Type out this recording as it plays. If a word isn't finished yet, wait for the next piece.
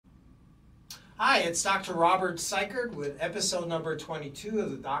Hi, it's Dr. Robert Seichert with episode number 22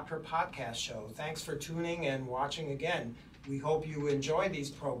 of the Doctor Podcast Show. Thanks for tuning and watching again. We hope you enjoy these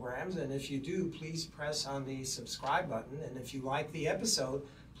programs, and if you do, please press on the subscribe button. And if you like the episode,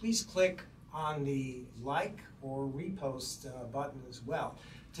 please click on the like or repost button as well.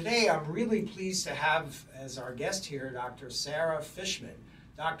 Today, I'm really pleased to have as our guest here Dr. Sarah Fishman.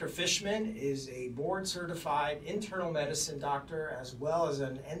 Dr. Fishman is a board-certified internal medicine doctor as well as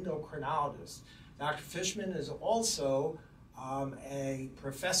an endocrinologist. Dr. Fishman is also a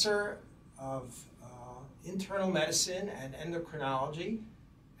professor of internal medicine and endocrinology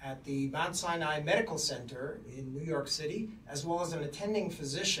at the Mount Sinai Medical Center in New York City, as well as an attending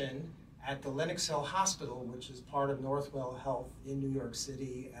physician at the Lenox Hill Hospital, which is part of Northwell Health in New York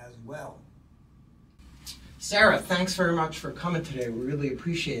City as well. Sarah, thanks very much for coming today. We really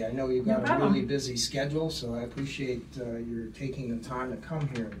appreciate it. I know you've got a really busy schedule, so I appreciate your taking the time to come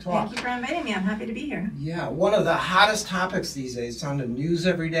here and talk. Thank you for inviting me. I'm happy to be here. Yeah, one of the hottest topics these days, it's on the news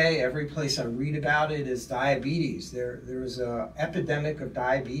every day. Every place I read about it is diabetes. There is an epidemic of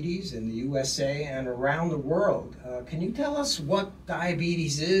diabetes in the USA and around the world. Can you tell us what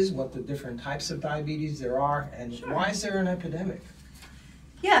diabetes is, what the different types of diabetes there are, and why is there an epidemic?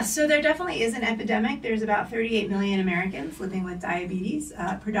 Yeah, so there definitely is an epidemic. There's about 38 million Americans living with diabetes,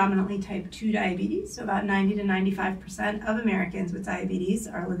 predominantly type 2 diabetes. So about 90 to 95% of Americans with diabetes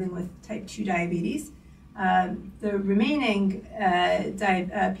are living with type 2 diabetes. The remaining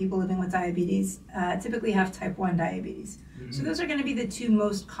people living with diabetes typically have type 1 diabetes. Mm-hmm. So those are going to be the two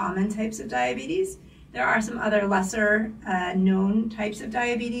most common types of diabetes. There are some other lesser known types of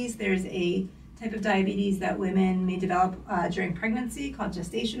diabetes. There's a type of diabetes that women may develop during pregnancy called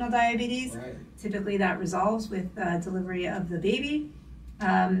gestational diabetes. Right. Typically that resolves with delivery of the baby.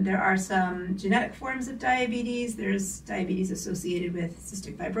 There are some genetic forms of diabetes. There's diabetes associated with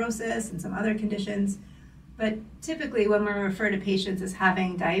cystic fibrosis and some other conditions. But typically when we refer to patients as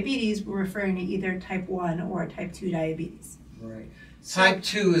having diabetes, we're referring to either type 1 or type 2 diabetes. Right. Type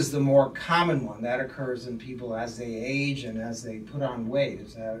 2 is the more common one. That occurs in people as they age and as they put on weight.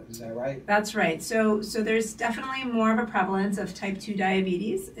 Is that right? That's right. So there's definitely more of a prevalence of type 2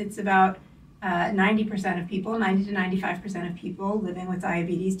 diabetes. It's about 90% of people, 90 to 95% of people living with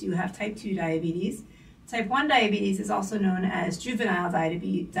diabetes do have type 2 diabetes. Type 1 diabetes is also known as juvenile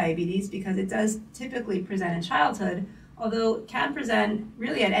diabetes because it does typically present in childhood, although it can present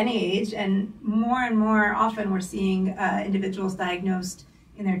really at any age, and more often we're seeing individuals diagnosed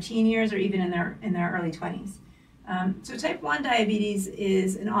in their teen years or even in their early 20s. So type 1 diabetes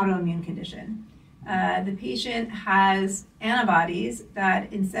is an autoimmune condition. The patient has antibodies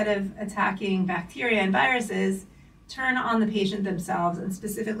that, instead of attacking bacteria and viruses, turn on the patient themselves and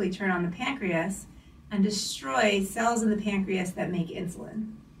specifically turn on the pancreas and destroy cells in the pancreas that make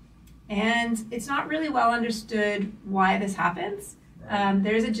insulin. And it's not really well understood why this happens. Right.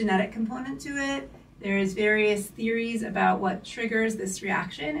 There's a genetic component to it. There's various theories about what triggers this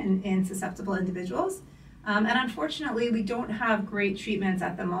reaction in susceptible individuals. And unfortunately, we don't have great treatments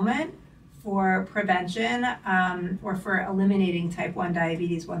at the moment for prevention or for eliminating type 1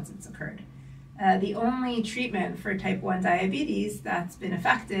 diabetes once it's occurred. The only treatment for type 1 diabetes that's been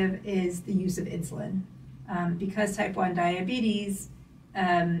effective is the use of insulin. Because type 1 diabetes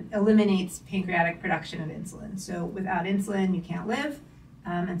eliminates pancreatic production of insulin. So without insulin, you can't live,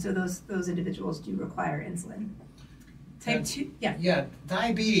 and so those individuals do require insulin. Type 2, yeah. Yeah,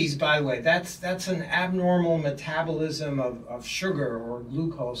 diabetes, by the way, that's an abnormal metabolism of sugar or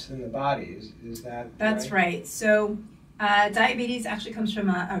glucose in the body. Is that That's right. So diabetes actually comes from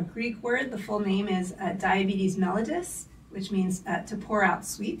a Greek word. The full name is diabetes mellitus, which means to pour out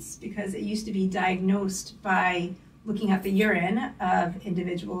sweets, because it used to be diagnosed by looking at the urine of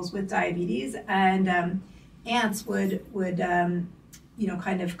individuals with diabetes, and ants would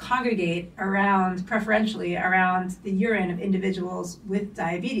kind of congregate preferentially around the urine of individuals with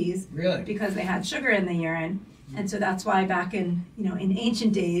diabetes. Really? Because they had sugar in the urine. And so that's why back in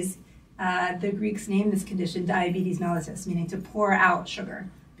ancient days, the Greeks named this condition diabetes mellitus, meaning to pour out sugar,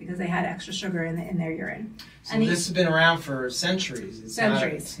 because they had extra sugar in their urine. So this has been around for centuries. It's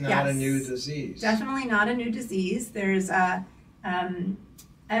not a new disease. Definitely not a new disease. There's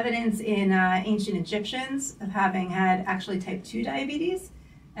evidence in ancient Egyptians of having had actually type 2 diabetes,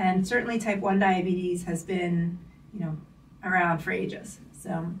 and certainly type 1 diabetes has been around for ages.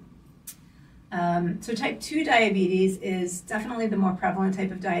 So type 2 diabetes is definitely the more prevalent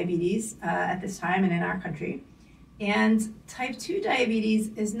type of diabetes at this time and in our country. And type 2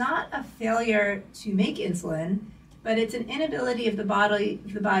 diabetes is not a failure to make insulin, but it's an inability of the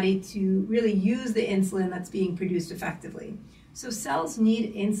body to really use the insulin that's being produced effectively. So cells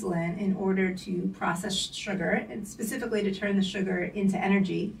need insulin in order to process sugar, and specifically to turn the sugar into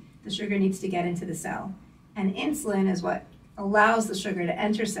energy. The sugar needs to get into the cell. And insulin is what allows the sugar to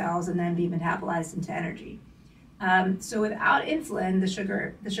enter cells and then be metabolized into energy. So without insulin, the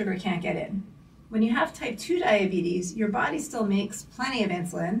sugar can't get in. When you have type 2 diabetes, your body still makes plenty of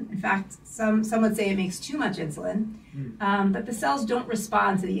insulin. In fact, some would say it makes too much insulin, but the cells don't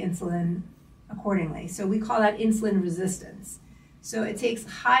respond to the insulin accordingly. So we call that insulin resistance. So it takes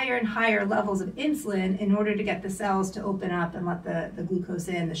higher and higher levels of insulin in order to get the cells to open up and let the glucose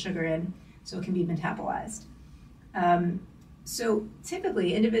in, the sugar in, so it can be metabolized. So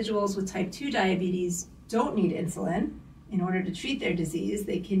typically, individuals with type 2 diabetes don't need insulin in order to treat their disease.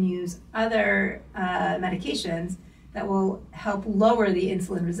 They can use other medications that will help lower the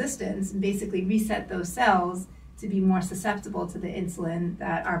insulin resistance and basically reset those cells to be more susceptible to the insulin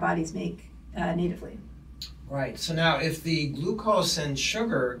that our bodies make natively. Right. So now if the glucose and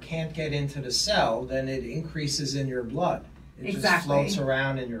sugar can't get into the cell, then it increases in your blood. It just floats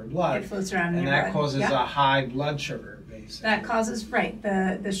around in your blood. It floats around in your blood. blood. And that causes a high blood sugar, basically. That causes,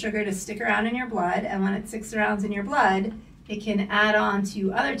 the sugar to stick around in your blood, and when it sticks around in your blood, it can add on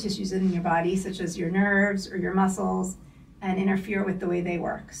to other tissues in your body, such as your nerves or your muscles, and interfere with the way they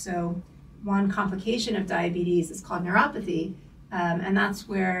work. So one complication of diabetes is called neuropathy, and that's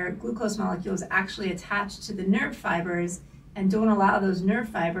where glucose molecules actually attach to the nerve fibers and don't allow those nerve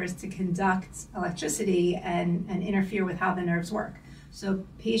fibers to conduct electricity and interfere with how the nerves work. So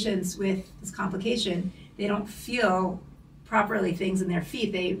patients with this complication, they don't feel properly things in their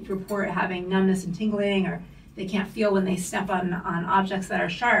feet. They report having numbness and tingling, or they can't feel when they step on objects that are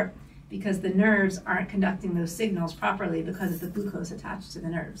sharp because the nerves aren't conducting those signals properly because of the glucose attached to the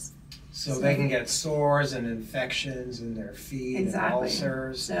nerves. So they can get sores and infections in their feet and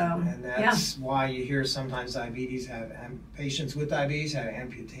ulcers. And that's why you hear sometimes patients with diabetes have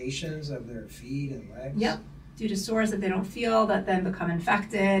amputations of their feet and legs. Yep, due to sores that they don't feel that then become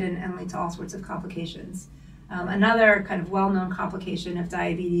infected and lead to all sorts of complications. Another kind of well-known complication of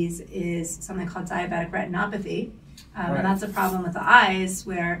diabetes is something called diabetic retinopathy. And that's a problem with the eyes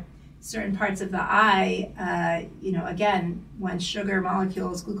where certain parts of the eye, again, when sugar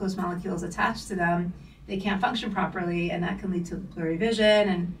molecules, glucose molecules attach to them, they can't function properly, and that can lead to blurry vision,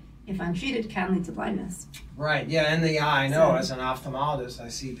 and if untreated, can lead to blindness. Right, yeah, in the eye, I know, as an ophthalmologist, I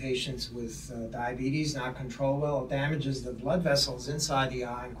see patients with diabetes not controlled well. It damages the blood vessels inside the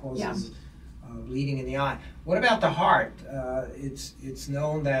eye and causes bleeding in the eye. What about the heart? It's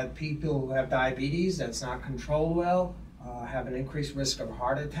known that people who have diabetes that's not controlled well have an increased risk of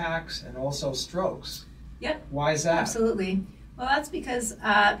heart attacks and also strokes. Yep. Why is that? Absolutely. Well, that's because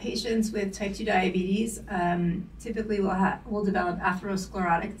patients with type 2 diabetes typically will develop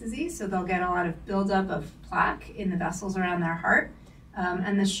atherosclerotic disease, so they'll get a lot of buildup of plaque in the vessels around their heart,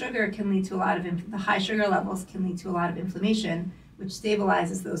 and the sugar can lead to the high sugar levels can lead to a lot of inflammation, which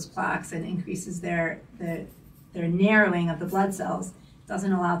stabilizes those plaques and increases their narrowing of the blood cells.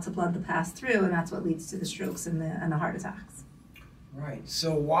 Doesn't allow the blood to pass through, and that's what leads to the strokes and the heart attacks. Right.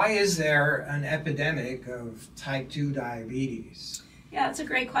 So why is there an epidemic of type 2 diabetes? Yeah, that's a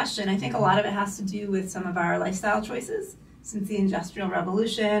great question. I think a lot of it has to do with some of our lifestyle choices since the Industrial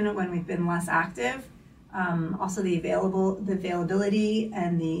Revolution, when we've been less active. Also the availability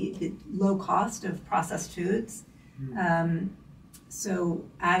and the low cost of processed foods. So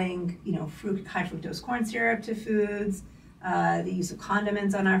adding, high fructose corn syrup to foods, the use of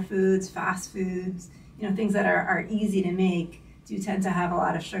condiments on our foods, fast foods, things that are easy to make do tend to have a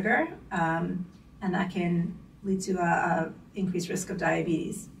lot of sugar, and that can lead to a increased risk of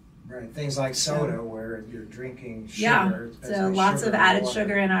diabetes. Right, things like soda, where you're drinking sugar. Yeah, so lots of added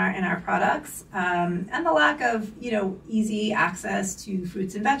sugar in our products, and the lack of easy access to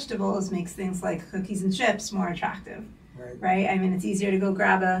fruits and vegetables makes things like cookies and chips more attractive. Right. I mean, it's easier to go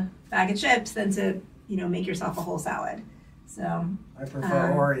grab a bag of chips than to make yourself a whole salad. So I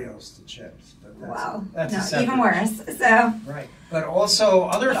prefer Oreos to chips. But that's even worse. So right, but also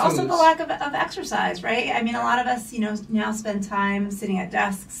other foods. Also the lack of exercise, right? I mean, a lot of us, now spend time sitting at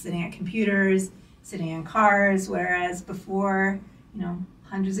desks, sitting at computers, sitting in cars, whereas before,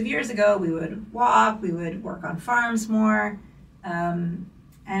 hundreds of years ago, we would walk, we would work on farms more, and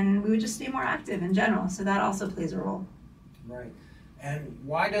we would just stay more active in general. So that also plays a role. Right. And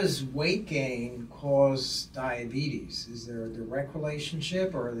why does weight gain cause diabetes? Is there a direct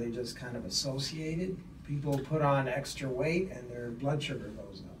relationship, or are they just kind of associated? People put on extra weight and their blood sugar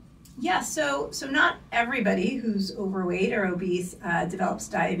goes up. Yeah, so not everybody who's overweight or obese develops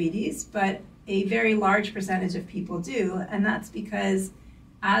diabetes, but a very large percentage of people do, and that's because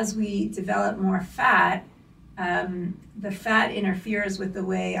as we develop more fat, The fat interferes with the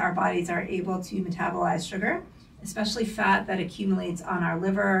way our bodies are able to metabolize sugar, especially fat that accumulates on our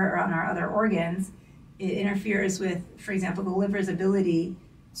liver or on our other organs. It interferes with, for example, the liver's ability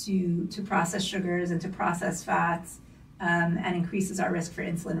to process sugars and to process fats, and increases our risk for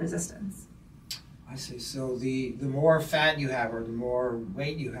insulin resistance. I see. So the more fat you have, or the more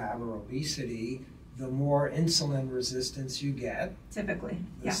weight you have, or obesity, the more insulin resistance you get. Typically,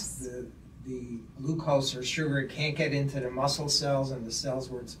 yes. The glucose or sugar can't get into the muscle cells and the cells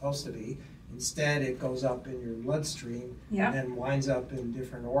where it's supposed to be. Instead, it goes up in your bloodstream and then winds up in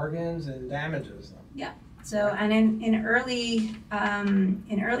different organs and damages them. Yeah. So, and in early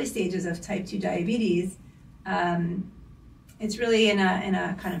stages of type 2 diabetes, it's really in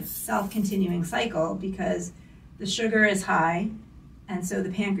a kind of self-continuing cycle, because the sugar is high, and so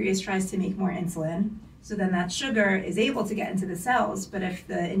the pancreas tries to make more insulin. So then that sugar is able to get into the cells, but if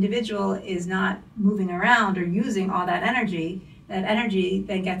the individual is not moving around or using all that energy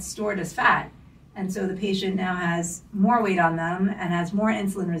then gets stored as fat. And so the patient now has more weight on them and has more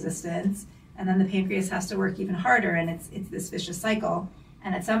insulin resistance, and then the pancreas has to work even harder, and it's this vicious cycle.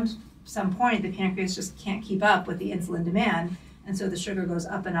 And at some point, the pancreas just can't keep up with the insulin demand, and so the sugar goes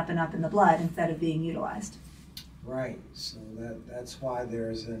up and up and up in the blood instead of being utilized. Right, so that's why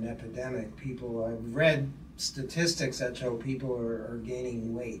there's an epidemic. I've read statistics that show people are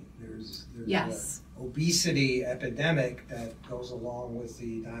gaining weight. There's yes. an obesity epidemic that goes along with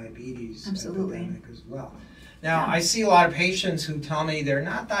the diabetes epidemic as well. Now, I see a lot of patients who tell me they're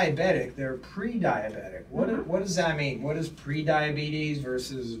not diabetic, they're pre-diabetic. What does that mean? What is pre-diabetes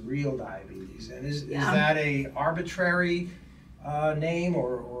versus real diabetes? And is that a arbitrary name,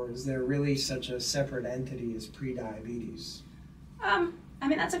 or is there really such a separate entity as pre-diabetes? I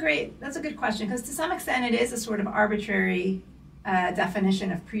mean, that's a good question, because to some extent it is a sort of arbitrary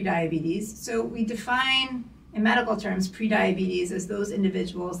definition of pre-diabetes. So we define, in medical terms, pre-diabetes as those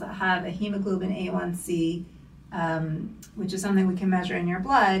individuals that have a hemoglobin A1C, which is something we can measure in your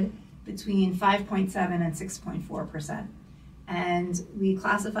blood, between 5.7 and 6.4%. And we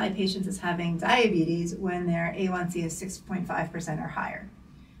classify patients as having diabetes when their A1C is 6.5% or higher.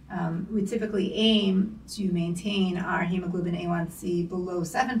 We typically aim to maintain our hemoglobin A1C below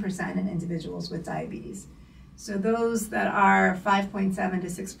 7% in individuals with diabetes. So those that are 5.7 to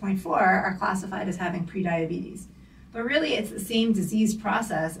 6.4 are classified as having prediabetes. But really, it's the same disease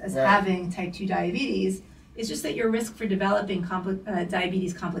process as having type 2 diabetes. It's just that your risk for developing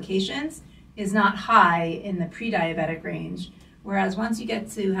diabetes complications is not high in the pre-diabetic range, whereas once you get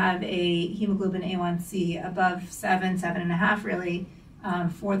to have a hemoglobin A1C above 7.5 really,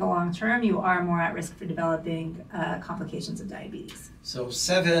 for the long term, you are more at risk for developing complications of diabetes. So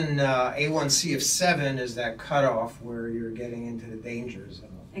A1C of 7 is that cutoff where you're getting into the danger zone.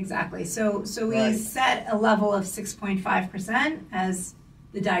 Exactly. So we set a level of 6.5% as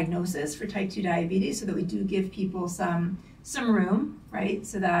the diagnosis for type 2 diabetes, so that we do give people some room, right,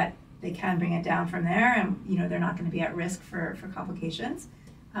 so that they can bring it down from there, and they're not going to be at risk for complications.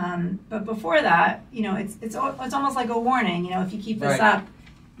 But before that, it's almost like a warning. If you keep this up,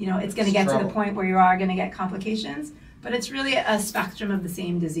 it's going to get to the point where you are going to get complications. But it's really a spectrum of the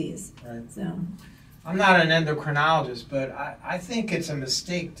same disease. Right. So, I'm not an endocrinologist, but I think it's a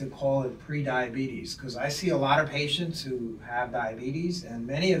mistake to call it pre-diabetes, because I see a lot of patients who have diabetes, and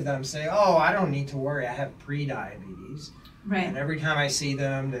many of them say, "Oh, I don't need to worry, I have pre-diabetes." Right. And every time I see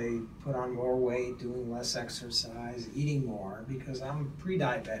them, they put on more weight, doing less exercise, eating more, because I'm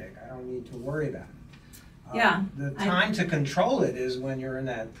pre-diabetic. I don't need to worry about it. The time to control it is when you're in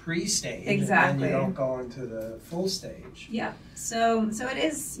that pre-stage. Exactly. And then you don't go into the full stage. Yeah. So it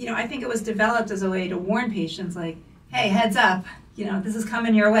is, I think it was developed as a way to warn patients, like, hey, heads up, this is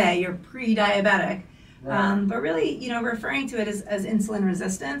coming your way. You're pre-diabetic. Right. But really, referring to it as insulin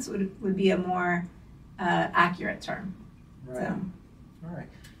resistance would be a more accurate term. Right. So, all right.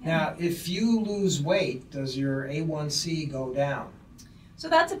 Yeah. Now, if you lose weight, does your A1C go down? So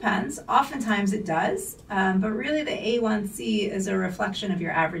that depends. Oftentimes it does, but really the A1C is a reflection of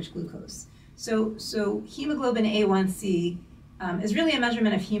your average glucose. So hemoglobin A1C is really a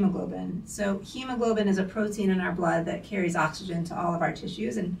measurement of hemoglobin. So hemoglobin is a protein in our blood that carries oxygen to all of our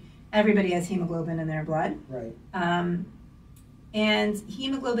tissues, and everybody has hemoglobin in their blood. Right. And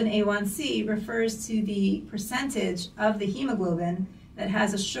hemoglobin A1C refers to the percentage of the hemoglobin that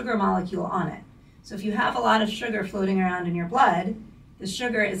has a sugar molecule on it. So if you have a lot of sugar floating around in your blood, the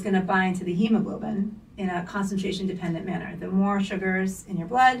sugar is going to bind to the hemoglobin in a concentration-dependent manner. The more sugars in your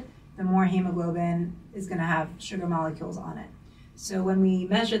blood, the more hemoglobin is going to have sugar molecules on it. So when we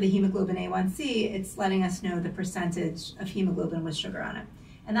measure the hemoglobin A1C, it's letting us know the percentage of hemoglobin with sugar on it.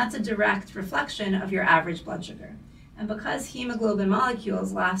 and that's a direct reflection of your average blood sugar. And because hemoglobin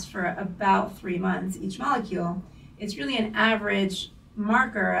molecules last for about 3 months, each molecule, it's really an average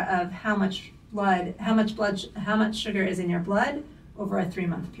marker of how much sugar is in your blood over a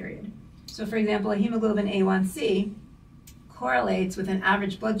 3-month period. So for example, a hemoglobin A1C correlates with an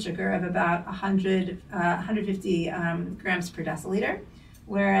average blood sugar of about 150 grams per deciliter,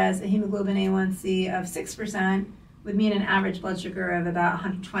 whereas a hemoglobin A1C of 6% would mean an average blood sugar of about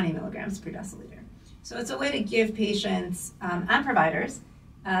 120 milligrams per deciliter. So it's a way to give patients and providers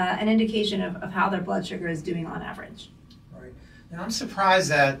an indication of how their blood sugar is doing on average. Right. Now I'm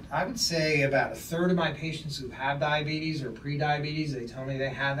surprised that I would say about a third of my patients who have diabetes or pre-diabetes, they tell me they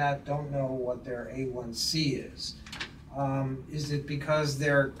have that, don't know what their A1C is. Is it because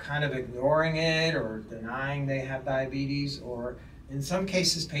they're kind of ignoring it or denying they have diabetes? Or in some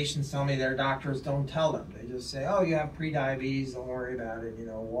cases, patients tell me their doctors don't tell them. They just say, oh, you have pre-diabetes, don't worry about it,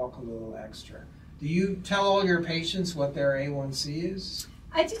 walk a little extra. Do you tell all your patients what their A1C is?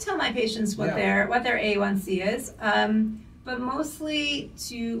 I do tell my patients what their A1C is, but mostly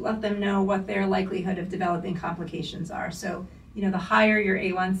to let them know what their likelihood of developing complications are. So, the higher your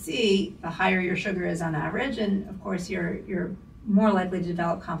A1C, the higher your sugar is on average, and of course you're more likely to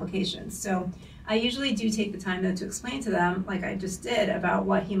develop complications. So I usually do take the time though to explain to them, like I just did, about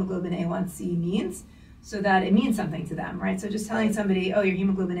what hemoglobin A1C means, so that it means something to them, right? So just telling somebody, oh, your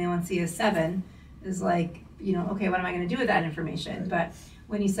hemoglobin A1C is 7, is like, okay, what am I going to do with that information? But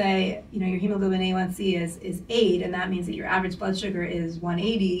when you say, your hemoglobin A1C is 8, and that means that your average blood sugar is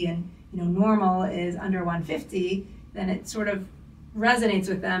 180, and normal is under 150, then it sort of resonates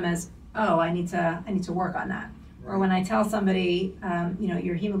with them as, oh, I need to work on that. Right. Or when I tell somebody,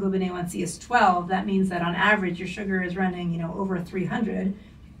 your hemoglobin A1C is 12, that means that on average your sugar is running, over 300.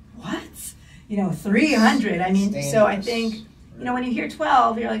 What? 300. I mean, so I think, when you hear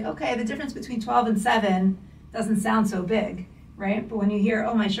 12, you're like, okay, the difference between 12 and 7 doesn't sound so big, right? But when you hear,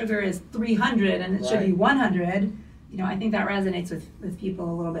 oh, my sugar is 300 and it should be 100, I think that resonates with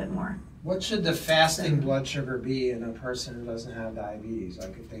people a little bit more. What should the fasting blood sugar be in a person who doesn't have diabetes?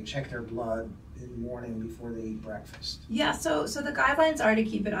 Like if they check their blood in the morning before they eat breakfast? Yeah, so the guidelines are to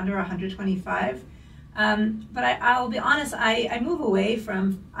keep it under 125. But I'll be honest, I move away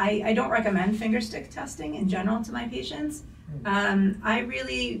from, I don't recommend finger stick testing in general to my patients. I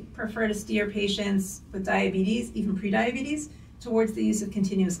really prefer to steer patients with diabetes, even pre-diabetes, towards the use of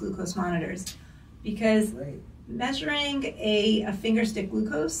continuous glucose monitors. Because measuring a finger stick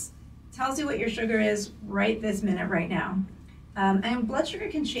glucose tells you what your sugar is right this minute, right now. And blood sugar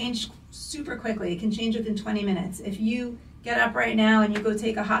can change super quickly. It can change within 20 minutes. If you get up right now and you go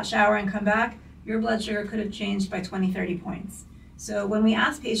take a hot shower and come back, your blood sugar could have changed by 20, 30 points. So when we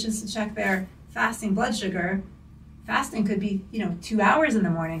ask patients to check their fasting blood sugar, fasting could be, 2 hours in the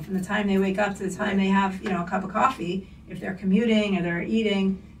morning from the time they wake up to the time they have, a cup of coffee. If they're commuting or they're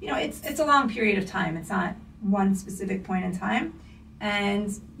eating, it's a long period of time. It's not one specific point in time.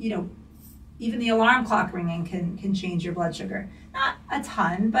 And, even the alarm clock ringing can change your blood sugar. Not a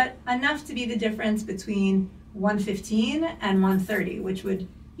ton, but enough to be the difference between 115 and 130, which would,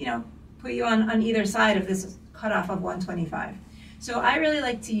 put you on either side of this cutoff of 125. So I really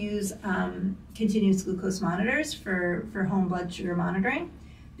like to use continuous glucose monitors for home blood sugar monitoring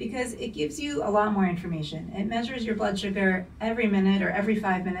because it gives you a lot more information. It measures your blood sugar every minute or every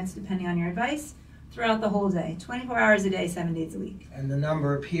 5 minutes, depending on your advice, throughout the whole day, 24 hours a day, 7 days a week. And the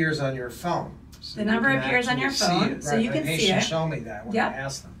number appears on your phone. So the number appears on your phone, so you can see it. Patients show me that when I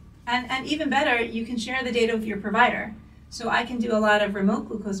ask them. And even better, you can share the data with your provider. So I can do a lot of remote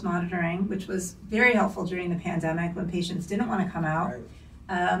glucose monitoring, which was very helpful during the pandemic when patients didn't want to come out. Right.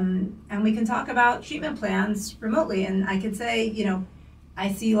 And we can talk about treatment plans remotely. And I could say,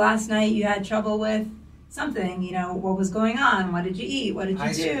 I see last night you had trouble with something, what was going on? What did you eat? What did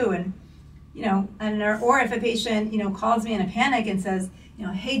you do? And or if a patient, calls me in a panic and says,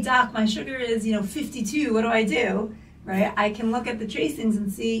 hey doc, my sugar is, 52, what do I do? Right? I can look at the tracings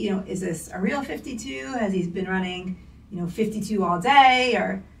and see, is this a real 52? Has he been running, 52 all day?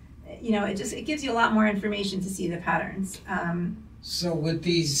 Or, it gives you a lot more information to see the patterns. So with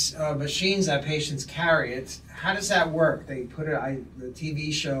these machines that patients carry, how does that work? They put it, the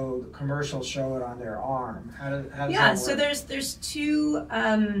TV show, the commercials show it on their arm. How does that work? So there's two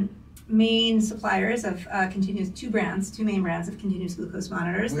main suppliers of two main brands of continuous glucose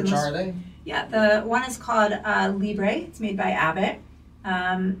monitors. Which are they? Yeah, the one is called Libre. It's made by Abbott.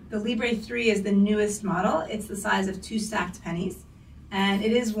 The Libre 3 is the newest model. It's the size of 2 stacked pennies, and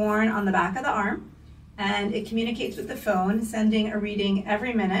it is worn on the back of the arm, and it communicates with the phone, sending a reading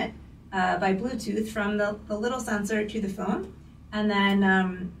every minute by Bluetooth from the little sensor to the phone, And then,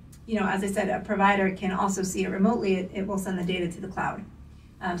 as I said, a provider can also see it remotely. It will send the data to the cloud.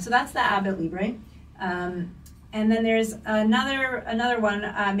 So that's the Abbott Libre. And then there's another one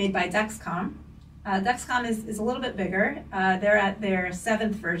made by Dexcom. Dexcom is a little bit bigger. They're at their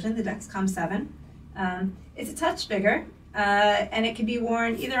 7th version, the Dexcom 7. It's a touch bigger, and it can be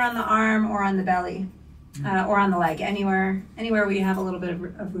worn either on the arm or on the belly, or on the leg, anywhere where you have a little bit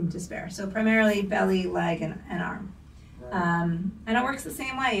of room to spare. So primarily belly, leg, and arm. Right. And it works the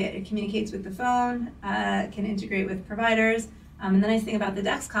same way. It communicates with the phone, can integrate with providers. And the nice thing about the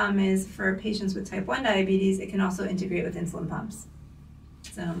Dexcom is for patients with type 1 diabetes, it can also integrate with insulin pumps.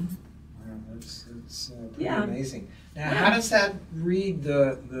 So. Wow, that's pretty amazing. Now, how does that read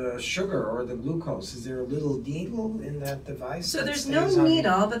the sugar or the glucose? Is there a little needle in that device? So there's no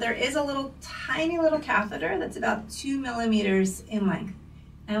needle, but there is a tiny little catheter that's about 2 millimeters in length.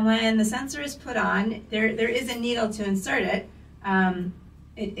 And when the sensor is put on, there is a needle to insert it.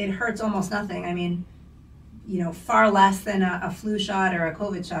 It hurts almost nothing. I mean, far less than a flu shot or a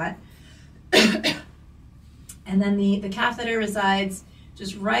COVID shot. And then the catheter resides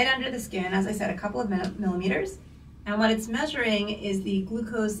just right under the skin, as I said, a couple of millimeters. And what it's measuring is the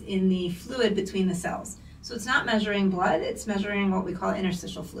glucose in the fluid between the cells. So it's not measuring blood, it's measuring what we call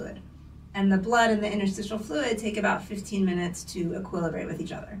interstitial fluid. And the blood and the interstitial fluid take about 15 minutes to equilibrate with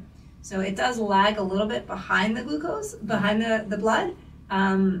each other. So it does lag a little bit behind the glucose, behind the blood,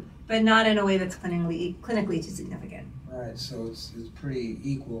 but not in a way that's clinically too significant. Right, so it's pretty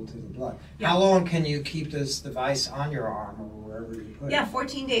equal to the blood. Yeah. How long can you keep this device on your arm or wherever you put it? Yeah,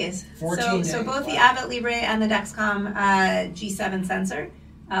 14 days. 14 days. So both the Abbott Libre and the Dexcom G7 sensor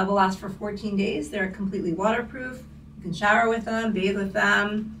will last for 14 days. They're completely waterproof. You can shower with them, bathe with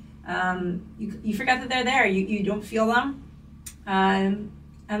them. You forget that they're there. You don't feel them. And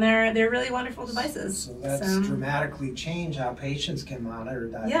they're really wonderful devices. So that's dramatically changed how patients can monitor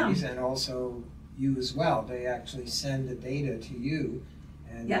diabetes, and also you as well. They actually send the data to you,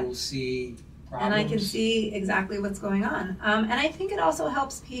 and you'll see problems. And I can see exactly what's going on. And I think it also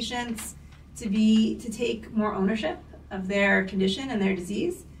helps patients to take more ownership of their condition and their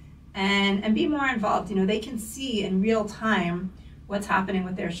disease, and be more involved. They can see in real time what's happening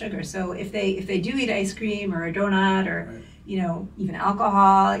with their sugar. So if they do eat ice cream or a donut or even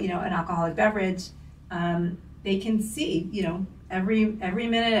alcohol, an alcoholic beverage, they can see, every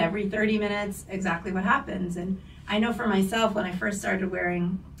minute, every 30 minutes, exactly what happens. And I know for myself, when I first started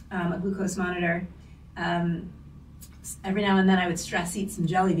wearing a glucose monitor, every now and then I would stress eat some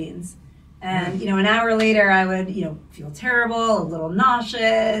jelly beans. And, an hour later I would, feel terrible, a little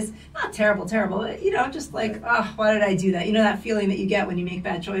nauseous, not terrible, but, just like, oh, why did I do that? That feeling that you get when you make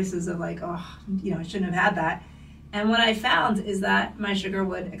bad choices of like, oh, I shouldn't have had that. And what I found is that my sugar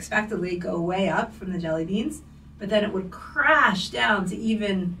would expectedly go way up from the jelly beans, but then it would crash down to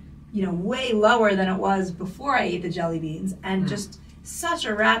even, way lower than it was before I ate the jelly beans, and just such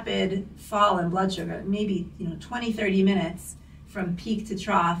a rapid fall in blood sugar, maybe, 20, 30 minutes from peak to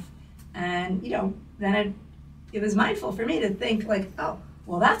trough. And, then it was mindful for me to think like, oh,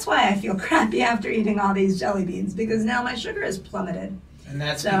 well, that's why I feel crappy after eating all these jelly beans, because now my sugar is plummeted. And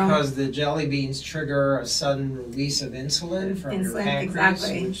that's because the jelly beans trigger a sudden release of insulin from your pancreas,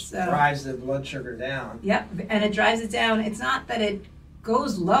 which drives the blood sugar down. Yep, and it drives it down. It's not that it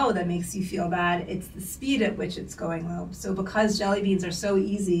goes low that makes you feel bad, it's the speed at which it's going low. So because jelly beans are so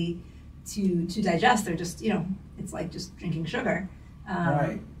easy to digest, they're just, it's like just drinking sugar.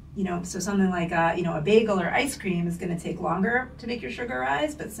 Right. So something like, a bagel or ice cream is going to take longer to make your sugar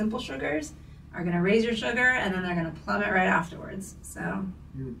rise, but simple sugars are going to raise your sugar, and then they're going to plummet right afterwards. So,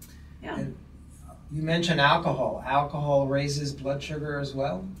 yeah. And you mentioned alcohol. Alcohol raises blood sugar as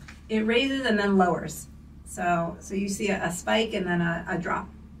well? It raises and then lowers. So you see a spike and then a drop.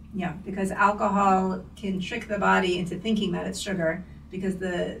 Yeah, because alcohol can trick the body into thinking that it's sugar, because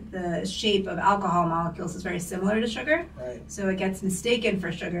the shape of alcohol molecules is very similar to sugar. Right. So it gets mistaken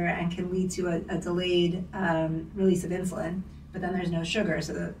for sugar and can lead to a delayed release of insulin, but then there's no sugar,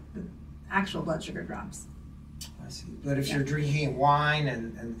 so the actual blood sugar drops. I see. But if you're drinking wine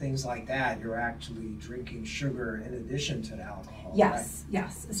and things like that, you're actually drinking sugar in addition to the alcohol. Yes, right?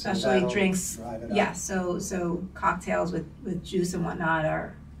 Yes, especially drinks. Yeah, so cocktails with juice and whatnot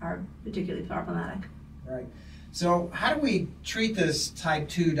are particularly problematic. Right. So how do we treat this type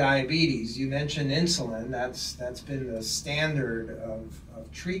 2 diabetes? You mentioned insulin. That's been the standard of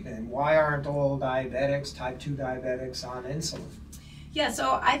treatment. Why aren't all diabetics, type 2 diabetics, on insulin? Yeah,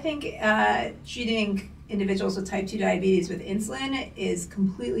 so I think treating individuals with type 2 diabetes with insulin is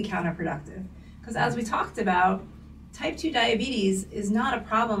completely counterproductive. Because as we talked about, type 2 diabetes is not a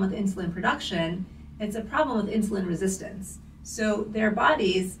problem with insulin production, it's a problem with insulin resistance. So their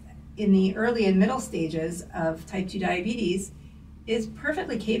bodies in the early and middle stages of type 2 diabetes is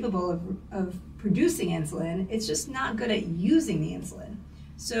perfectly capable of producing insulin. It's just not good at using the insulin.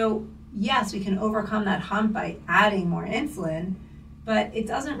 So yes, we can overcome that hump by adding more insulin, but it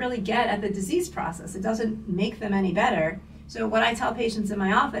doesn't really get at the disease process. It doesn't make them any better. So what I tell patients in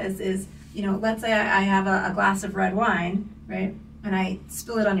my office is, let's say I have a glass of red wine, right? And I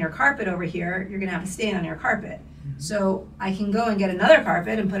spill it on your carpet over here, you're gonna have a stain on your carpet. So I can go and get another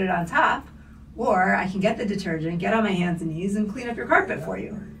carpet and put it on top, or I can get the detergent, get on my hands and knees and clean up your carpet for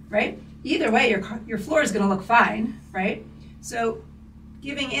you, right? Either way, your floor is gonna look fine, right? So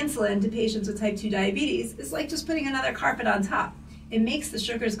giving insulin to patients with type 2 diabetes is like just putting another carpet on top. It makes the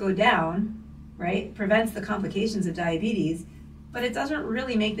sugars go down, right? Prevents the complications of diabetes, but it doesn't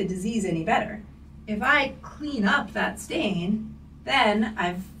really make the disease any better. If I clean up that stain, then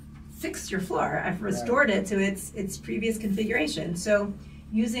I've fixed your floor. I've restored it to its previous configuration. So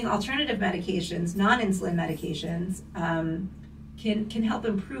using alternative medications, non-insulin medications, can help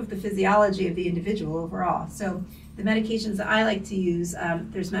improve the physiology of the individual overall. So the medications that I like to use,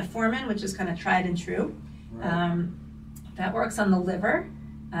 there's metformin, which is kind of tried and true. Right. That works on the liver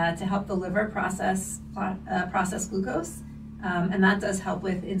to help the liver process glucose. And that does help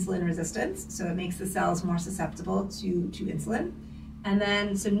with insulin resistance. So it makes the cells more susceptible to insulin. And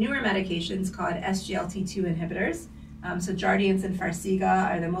then some newer medications called SGLT2 inhibitors. So Jardiance and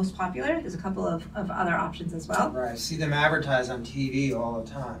Farxiga are the most popular. There's a couple of other options as well. Right, I see them advertised on TV all the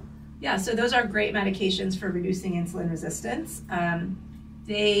time. Yeah, so those are great medications for reducing insulin resistance.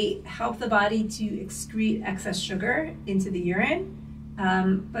 They help the body to excrete excess sugar into the urine,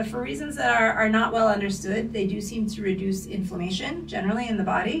 but for reasons that are not well understood, they do seem to reduce inflammation generally in the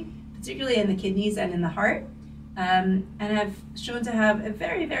body, particularly in the kidneys and in the heart, and have shown to have a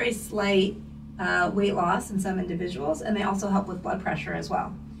very, very slight weight loss in some individuals, and they also help with blood pressure as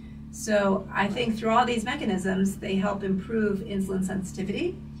well. So I think through all these mechanisms, they help improve insulin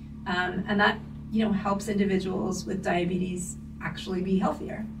sensitivity, and that helps individuals with diabetes actually be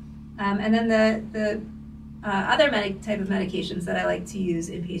healthier. And then the other type of medications that I like to use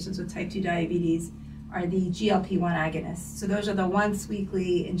in patients with type 2 diabetes are the GLP-1 agonists. So those are the once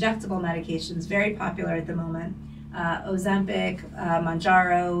weekly injectable medications, very popular at the moment. Ozempic,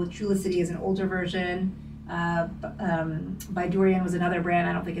 Mounjaro, Trulicity is an older version. Bydureon was another brand.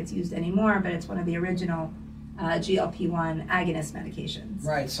 I don't think it's used anymore, but it's one of the original GLP-1 agonist medications.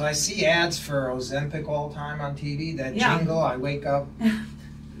 Right, so I see ads for Ozempic all the time on TV. That jingle, I wake up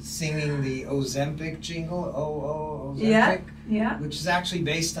singing the Ozempic jingle, Ozempic, which is actually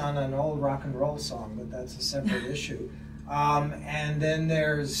based on an old rock and roll song, but that's a separate issue. And then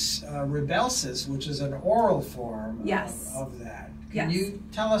there's Rybelsus, which is an oral form of that. Can you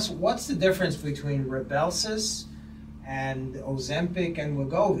tell us what's the difference between Rybelsus and Ozempic and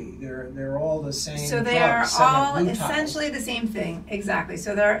Wegovy? They're all the same. So they are all essentially the same thing, exactly.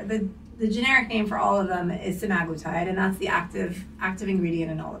 So the generic name for all of them is semaglutide, and that's the active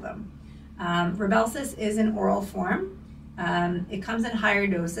ingredient in all of them. Rybelsus is an oral form. It comes in higher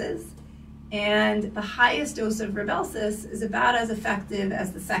doses, and the highest dose of Rybelsus is about as effective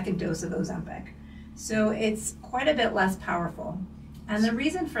as the second dose of Ozempic. So it's quite a bit less powerful. And the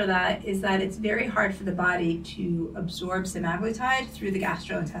reason for that is that it's very hard for the body to absorb semaglutide through the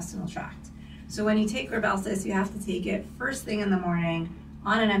gastrointestinal tract. So when you take Rybelsus, you have to take it first thing in the morning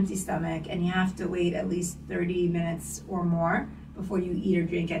on an empty stomach, and you have to wait at least 30 minutes or more before you eat or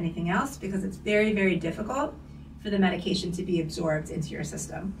drink anything else, because it's very, very difficult for the medication to be absorbed into your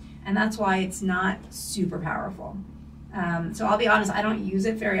system. And that's why it's not super powerful. So I'll be honest, I don't use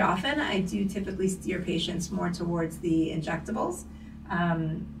it very often. I do typically steer patients more towards the injectables.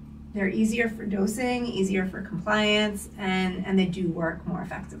 They're easier for dosing, easier for compliance, and they do work more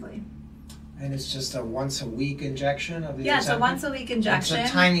effectively. And it's just a once-a-week injection of the it's a once-a-week injection. It's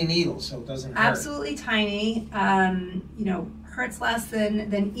a tiny needle, so it doesn't hurt. Absolutely tiny. Hurts less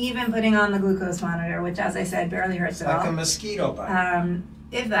than even putting on the glucose monitor, which, as I said, barely hurts at all. It's like a mosquito bite.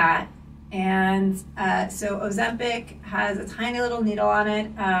 If that. And so Ozempic has a tiny little needle on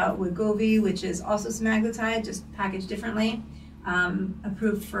it. Wegovy, which is also semaglutide, just packaged differently,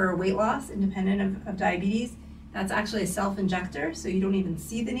 approved for weight loss independent of diabetes. That's actually a self-injector, so you don't even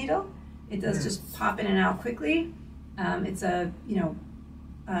see the needle. It does just pop in and out quickly. It's a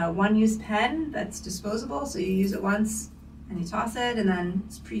one-use pen that's disposable, so you use it once and you toss it, and then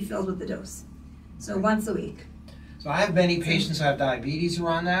it's pre-filled with the dose. So once a week. So I have many patients who have diabetes who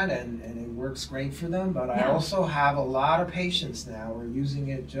are on that, and it works great for them, but I also have a lot of patients now who are using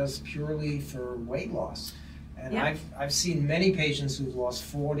it just purely for weight loss. And I've seen many patients who've lost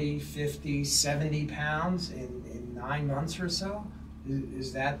 40, 50, 70 pounds in 9 months or so.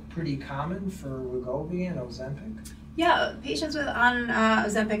 Is that pretty common for Wegovy and Ozempic? Yeah, patients on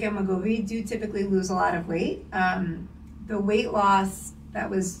Ozempic and Wegovy do typically lose a lot of weight. The weight loss that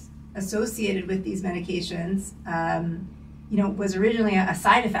was associated with these medications, was originally a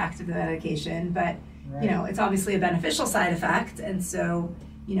side effect of the medication, but it's obviously a beneficial side effect, and so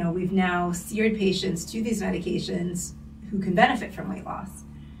we've now steered patients to these medications who can benefit from weight loss.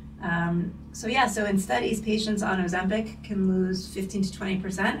 So in studies, patients on Ozempic can lose 15 to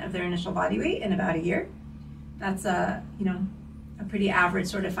 20% of their initial body weight in about a year. That's a pretty average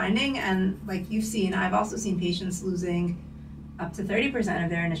sort of finding, and like you've seen, I've also seen patients losing up to 30% of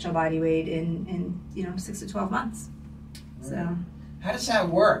their initial body weight in 6 to 12 months. Right. So, how does that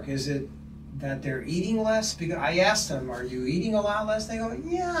work? Is it that they're eating less? Because I asked them, are you eating a lot less? They go,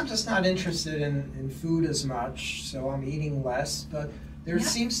 yeah, I'm just not interested in food as much, so I'm eating less. But there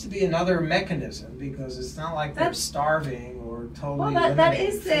seems to be another mechanism, because it's not like they're starving or totally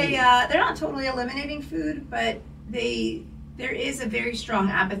eliminating food. They're not totally eliminating food, but there is a very strong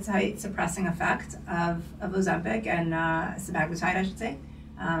appetite suppressing effect of Ozempic and semaglutide, I should say,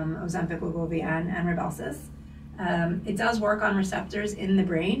 Ozempic, Wegovy, and Rybelsus. It does work on receptors in the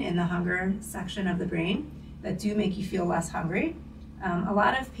brain, in the hunger section of the brain, that do make you feel less hungry. A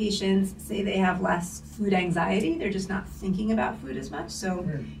lot of patients say they have less food anxiety. They're just not thinking about food as much. So,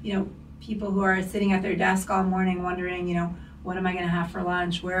 people who are sitting at their desk all morning wondering, what am I going to have for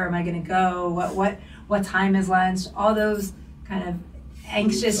lunch? Where am I going to go? What time is lunch? All those kind of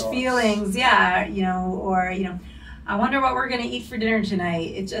anxious feelings, I wonder what we're going to eat for dinner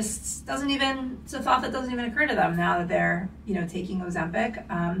tonight. It just it's a thought that doesn't even occur to them now that they're, taking Ozempic.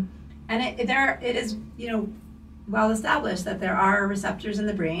 And it is, well established that there are receptors in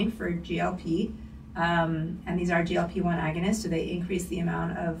the brain for GLP, and these are GLP-1 agonists, so they increase the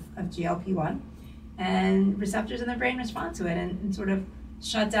amount of GLP-1, and receptors in the brain respond to it and sort of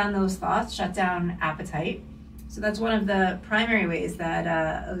shut down those thoughts, shut down appetite. So that's one of the primary ways that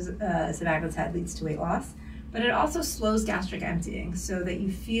semaglutide leads to weight loss. But it also slows gastric emptying so that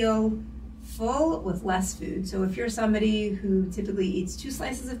you feel full with less food. So if you're somebody who typically eats 2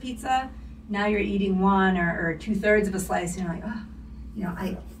 slices of pizza, now you're eating 1 or 2/3 of a slice, and you're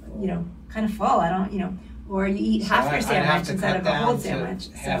like, kind of full. I don't, or you eat half your sandwich instead of a whole sandwich.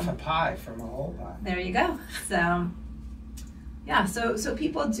 Half a pie from a whole pie. There you go. So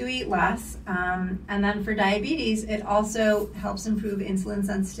people do eat less, and then for diabetes, it also helps improve insulin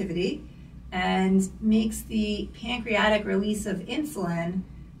sensitivity and makes the pancreatic release of insulin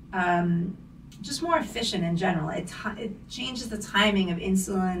just more efficient in general. It changes the timing of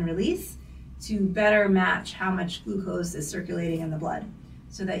insulin release to better match how much glucose is circulating in the blood,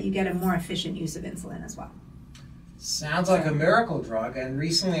 so that you get a more efficient use of insulin as well. Sounds like a miracle drug, and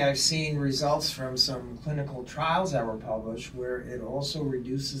recently I've seen results from some clinical trials that were published where it also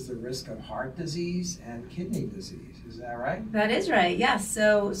reduces the risk of heart disease and kidney disease. Is that right? That is right, yes.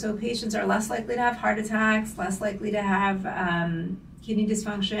 So patients are less likely to have heart attacks, less likely to have kidney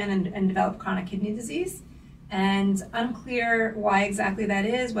dysfunction and develop chronic kidney disease. And unclear why exactly that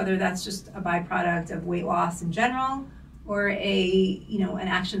is, whether that's just a byproduct of weight loss in general or an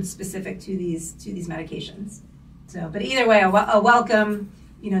action specific to these medications. So, but either way, a welcome,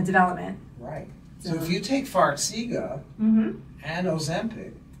 development. Right. So if you take Farxiga and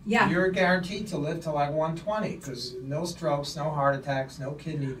Ozempic, you're guaranteed to live to like 120, because no strokes, no heart attacks, no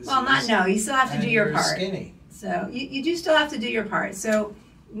kidney disease. Well, you still have to do your part. Skinny. So you do still have to do your part. So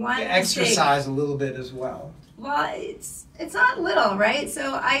exercise a little bit as well. Well, it's not little, right?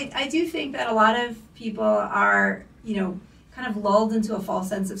 So I do think that a lot of people are, kind of lulled into a false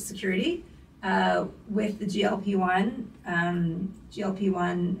sense of security with the GLP-1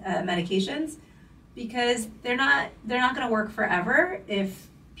 medications, because they're not going to work forever if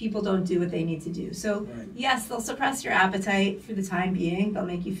people don't do what they need to do. So yes, they'll suppress your appetite for the time being. They'll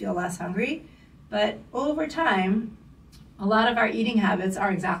make you feel less hungry, but over time, a lot of our eating habits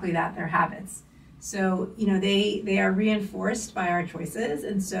are exactly that. They're habits. So they are reinforced by our choices,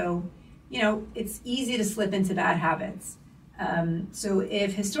 and so it's easy to slip into bad habits. So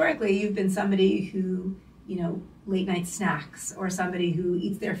if historically you've been somebody who, late night snacks, or somebody who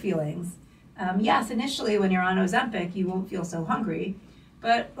eats their feelings, yes, initially when you're on Ozempic, you won't feel so hungry.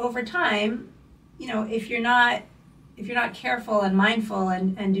 But over time, if you're not careful and mindful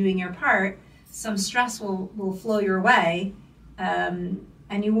and doing your part, some stress will flow your way,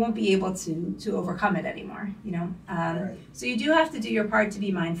 and you won't be able to overcome it anymore, So you do have to do your part to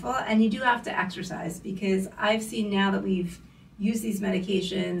be mindful, and you do have to exercise, because I've seen now that we've use these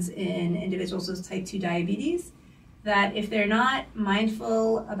medications in individuals with type 2 diabetes, that if they're not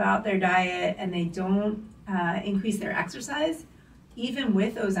mindful about their diet and they don't increase their exercise, even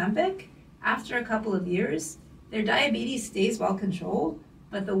with Ozempic, after a couple of years, their diabetes stays well controlled,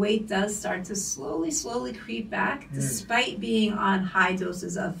 but the weight does start to slowly creep back despite being on high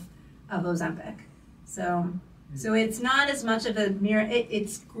doses of Ozempic. So it's not as much of a mirror.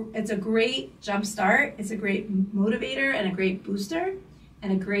 It's a great jump start. It's a great motivator and a great booster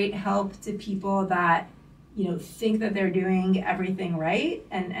and a great help to people that, think that they're doing everything right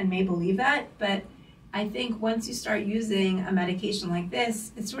and may believe that. But I think once you start using a medication like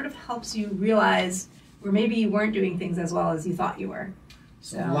this, it sort of helps you realize where maybe you weren't doing things as well as you thought you were.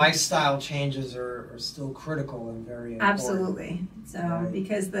 So lifestyle changes are still critical and very important. Absolutely. So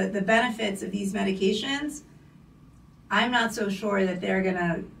because the benefits of these medications, I'm not so sure that they're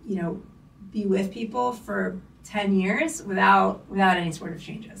gonna, be with people for 10 years without any sort of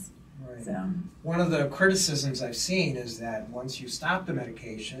changes. Right. So one of the criticisms I've seen is that once you stop the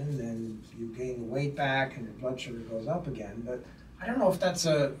medication, then you gain the weight back and your blood sugar goes up again. But I don't know if that's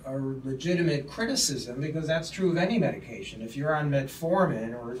a legitimate criticism, because that's true of any medication. If you're on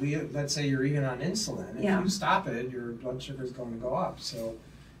metformin, or let's say you're even on insulin, if you stop it, your blood sugar is going to go up. So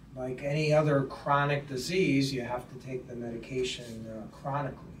like any other chronic disease, you have to take the medication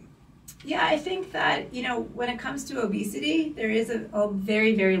chronically. Yeah, I think that, when it comes to obesity, there is a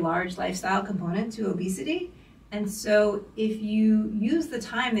very, very large lifestyle component to obesity. And so if you use the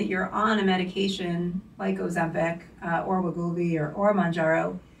time that you're on a medication like Ozempic or Wegovy or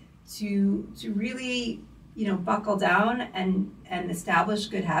Mounjaro to really, buckle down and establish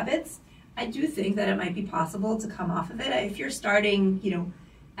good habits, I do think that it might be possible to come off of it. If you're starting,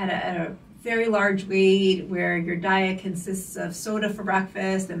 at a very large weight where your diet consists of soda for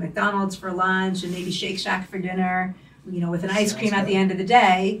breakfast and McDonald's for lunch and maybe Shake Shack for dinner, with an ice cream at the end of the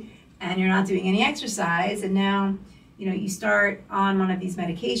day, and you're not doing any exercise, and now, you start on one of these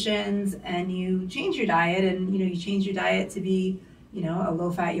medications and you change your diet, and, you change your diet to be, a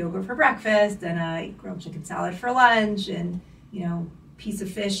low-fat yogurt for breakfast and a grilled chicken salad for lunch and, piece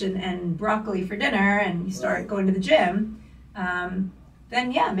of fish and broccoli for dinner, and you start going to the gym, then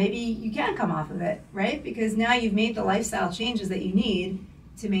yeah, maybe you can come off of it, right? Because now you've made the lifestyle changes that you need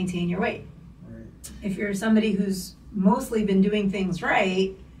to maintain your weight. Right. If you're somebody who's mostly been doing things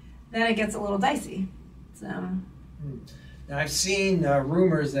right, then it gets a little dicey. So Now I've seen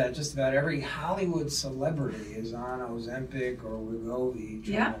rumors that just about every Hollywood celebrity is on Ozempic or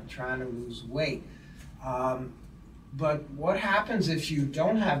Wegovy trying to lose weight. But what happens if you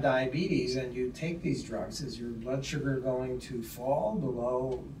don't have diabetes and you take these drugs? Is your blood sugar going to fall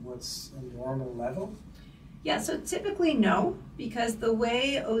below what's a normal level? Yeah, so typically no, because the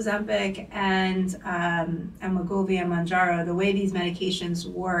way Ozempic and Wegovy and Mounjaro, the way these medications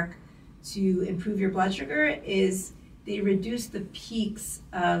work to improve your blood sugar is they reduce the peaks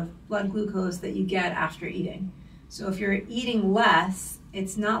of blood glucose that you get after eating. So if you're eating less,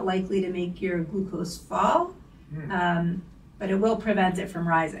 it's not likely to make your glucose fall, but it will prevent it from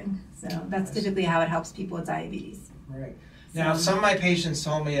rising. So that's typically how it helps people with diabetes. Right. Now, some of my patients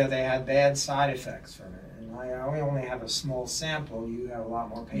told me that they had bad side effects from it. I only have a small sample. You have a lot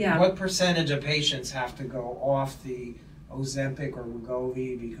more patients. Yeah. What percentage of patients have to go off the Ozempic or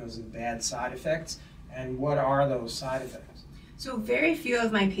Wegovy because of bad side effects? And what are those side effects? So very few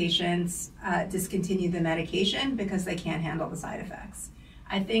of my patients discontinue the medication because they can't handle the side effects.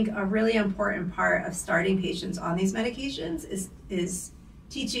 I think a really important part of starting patients on these medications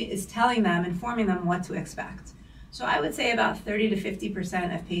is telling them, informing them what to expect. So I would say about 30 to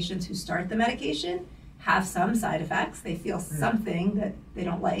 50% of patients who start the medication have some side effects. They feel something that they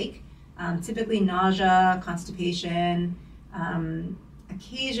don't like. Typically nausea, constipation,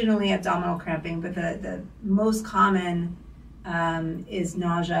 occasionally abdominal cramping, but the most common is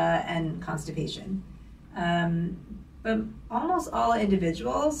nausea and constipation. But almost all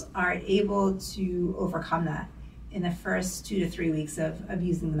individuals are able to overcome that in the first 2 to 3 weeks of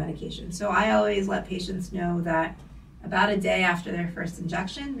using the medication. So I always let patients know that about a day after their first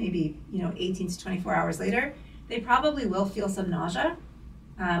injection, maybe 18 to 24 hours later, they probably will feel some nausea.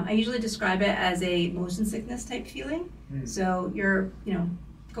 I usually describe it as a motion sickness type feeling. So you're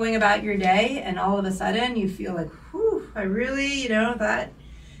going about your day and all of a sudden you feel like, whew, I really, that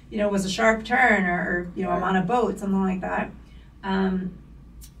was a sharp turn, or I'm on a boat, something like that.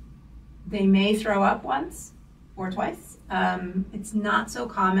 They may throw up once or twice. It's not so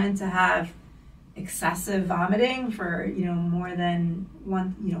common to have excessive vomiting for more than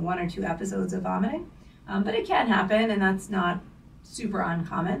one or two episodes of vomiting, but it can happen, and that's not super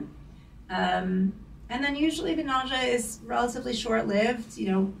uncommon. And And then usually the nausea is relatively short-lived,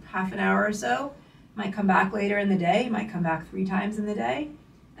 half an hour or so. Might come back later in the day, might come back 3 times in the day.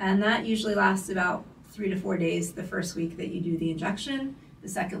 And that usually lasts about 3 to 4 days the first week that you do the injection. The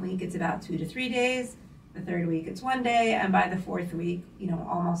second week, it's about 2 to 3 days. The third week, it's 1 day. And by the 4th week,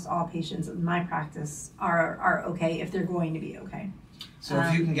 almost all patients in my practice are okay if they're going to be okay. So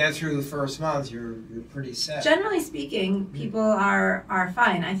if you can get through the first month, you're pretty set. Generally speaking, people are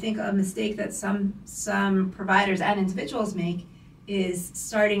fine. I think a mistake that some providers and individuals make is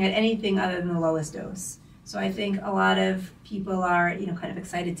starting at anything other than the lowest dose. So I think a lot of people are, kind of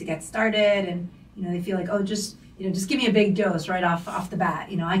excited to get started, and they feel like, oh, just give me a big dose right off the bat.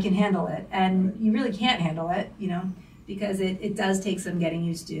 I can handle it, and you really can't handle it, because it does take some getting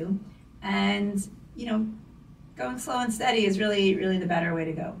used to, and going slow and steady is really, really the better way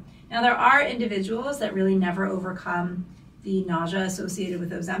to go. Now, there are individuals that really never overcome the nausea associated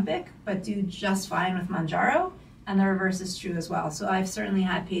with Ozempic, but do just fine with Mounjaro, and the reverse is true as well. So I've certainly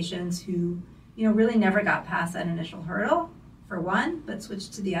had patients who, really never got past that initial hurdle for one, but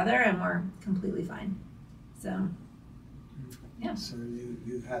switched to the other and were completely fine. So, yeah. So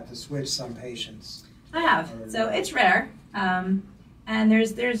you've had to switch some patients. I have. So it's rare. And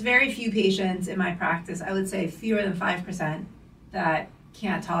there's very few patients in my practice, I would say fewer than 5%, that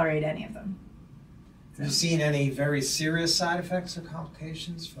can't tolerate any of them. Have you seen any very serious side effects or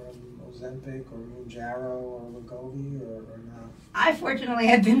complications from Ozempic or Mounjaro or Wegovy or not? I fortunately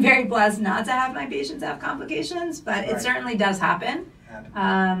have been very blessed not to have my patients have complications, but it certainly does happen.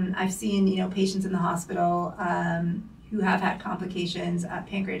 I've seen patients in the hospital who have had complications.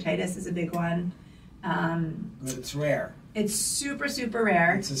 Pancreatitis is a big one. But it's rare. It's super, super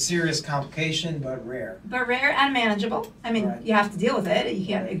rare. It's a serious complication, but rare. But rare and manageable. I mean, you have to deal with it. You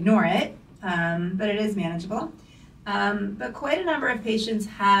can't ignore it, but it is manageable. But quite a number of patients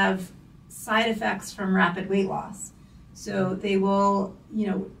have side effects from rapid weight loss. So they will,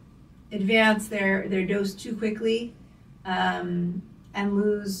 advance their dose too quickly and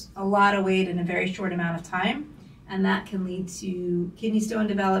lose a lot of weight in a very short amount of time. And that can lead to kidney stone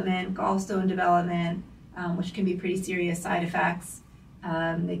development, gallstone development, which can be pretty serious side effects.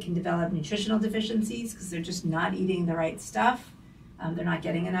 They can develop nutritional deficiencies because they're just not eating the right stuff. They're not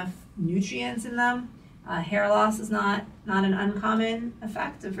getting enough nutrients in them. Hair loss is not an uncommon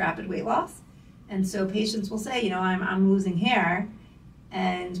effect of rapid weight loss. And so patients will say, I'm losing hair,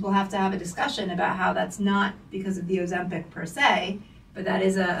 and we'll have to have a discussion about how that's not because of the Ozempic per se, but that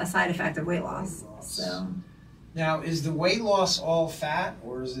is a side effect of weight loss. So. Now, is the weight loss all fat,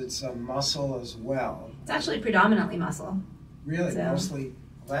 or is it some muscle as well? It's actually predominantly muscle. Really? So, mostly?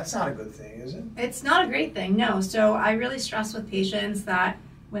 Well, that's not a good thing, is it? It's not a great thing, no. So I really stress with patients that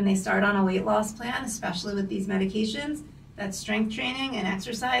when they start on a weight loss plan, especially with these medications, that strength training and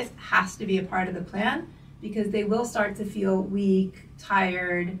exercise has to be a part of the plan, because they will start to feel weak,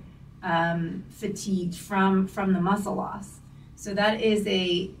 tired, fatigued from the muscle loss. So that is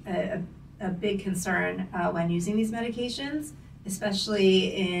a big concern when using these medications,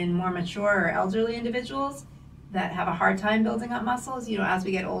 especially in more mature or elderly individuals that have a hard time building up muscles. As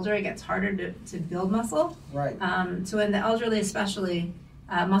we get older, it gets harder to build muscle. Right. So in the elderly especially,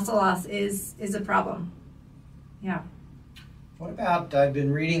 muscle loss is a problem. Yeah. What about, I've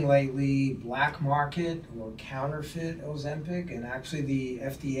been reading lately, black market or counterfeit Ozempic, and actually the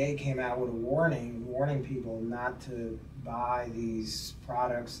FDA came out with a warning people not to buy these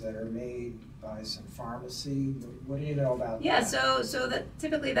products that are made by some pharmacy. What do you know about that? Yeah, so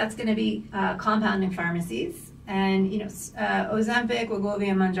typically that's going to be compounding pharmacies, and Ozempic, Wegovy,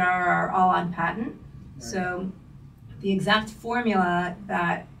 and Mounjaro are all on patent. Right. So the exact formula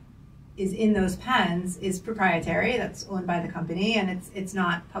that is in those pens is proprietary. That's owned by the company, and it's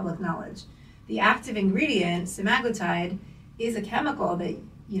not public knowledge. The active ingredient, semaglutide, is a chemical that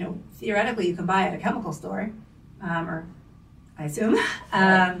theoretically you can buy at a chemical store. Or I assume.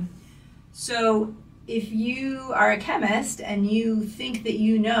 So if you are a chemist and you think that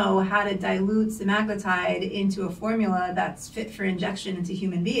you know how to dilute semaglutide into a formula that's fit for injection into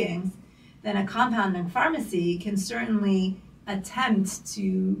human beings, then a compounding pharmacy can certainly attempt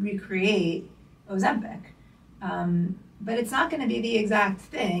to recreate Ozempic. But it's not going to be the exact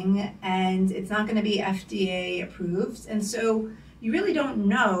thing, and it's not going to be FDA approved. And so you really don't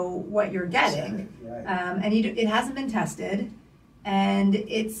know what you're getting. Right. And it hasn't been tested. And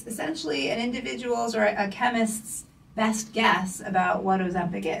it's essentially an individual's or a chemist's best guess about what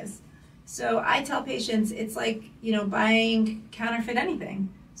Ozempic is. So I tell patients it's like, buying counterfeit anything.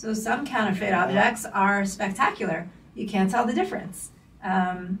 So some counterfeit objects are spectacular. You can't tell the difference.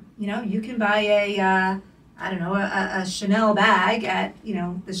 You can buy I don't know, a Chanel bag at,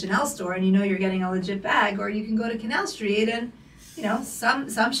 the Chanel store, and you're getting a legit bag, or you can go to Canal Street and,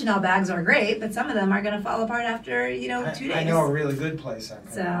 some Chanel bags are great, but some of them are going to fall apart after, 2 days. I know a really good place on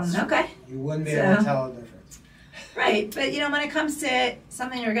Canal Street. Okay. You wouldn't be able to tell the difference. Right, but when it comes to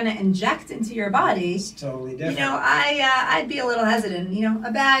something you're going to inject into your body, it's totally different. I'd be a little hesitant.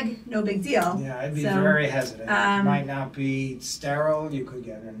 A bag, no big deal. Yeah, I'd be very hesitant. It might not be sterile. You could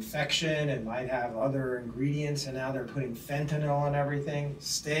get an infection. It might have other ingredients, and now they're putting fentanyl and everything.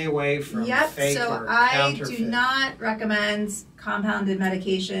 Stay away from fake or counterfeit. I do not recommend compounded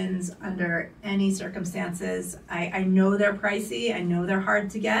medications under any circumstances. I know they're pricey. I know they're hard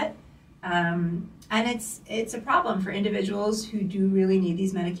to get. And it's a problem for individuals who do really need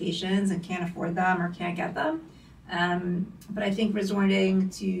these medications and can't afford them or can't get them. But I think resorting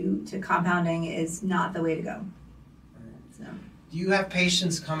to compounding is not the way to go. So. Do you have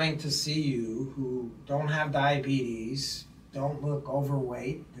patients coming to see you who don't have diabetes, don't look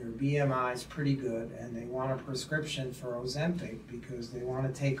overweight, their BMI is pretty good, and they want a prescription for Ozempic because they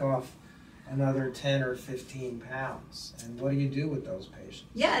want to take off another 10 or 15 pounds? And what do you do with those patients?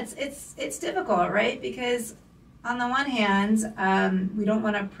 Yeah, it's difficult, right? Because on the one hand, we don't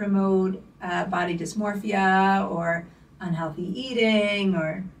want to promote body dysmorphia or unhealthy eating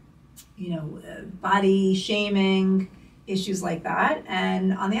or, body shaming, issues like that.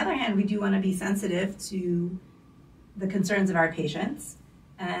 And on the other hand, we do want to be sensitive to the concerns of our patients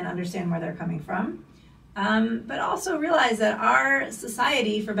and understand where they're coming from. But also realize that our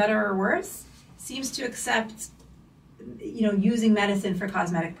society, for better or worse, seems to accept, using medicine for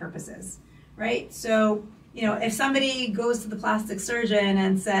cosmetic purposes, right? So, if somebody goes to the plastic surgeon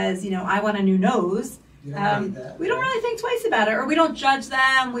and says, I want a new nose, we don't really think twice about it, or we don't judge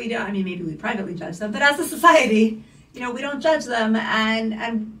them. We don't. I mean, maybe we privately judge them, but as a society, we don't judge them,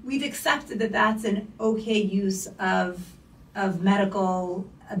 and we've accepted that that's an okay use of medical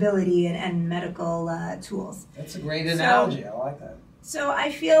ability and medical tools. That's a great analogy. I like that. So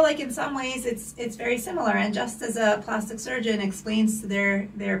I feel like in some ways it's very similar. And just as a plastic surgeon explains to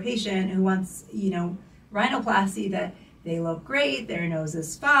their patient who wants rhinoplasty that they look great, their nose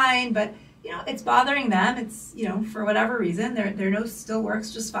is fine, but it's bothering them. It's for whatever reason their nose still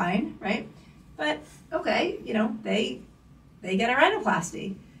works just fine, right? But okay, they get a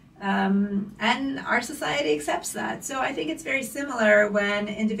rhinoplasty. And our society accepts that. So I think it's very similar when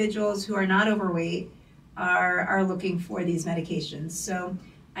individuals who are not overweight are looking for these medications. So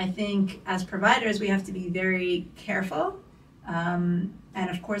I think as providers, we have to be very careful. And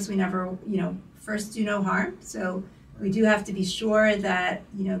of course, we never, first do no harm. So we do have to be sure that,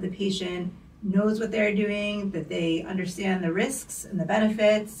 the patient knows what they're doing, that they understand the risks and the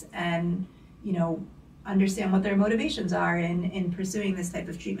benefits, and, understand what their motivations are in pursuing this type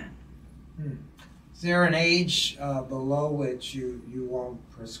of treatment. Is there an age below which you won't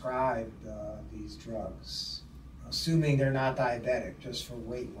prescribe these drugs, assuming they're not diabetic, just for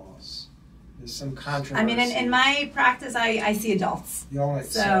weight loss? There's some controversy. I mean, in my practice, I see adults. You only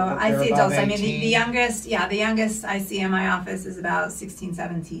so I see adults. 18? I mean, the youngest I see in my office is about 16,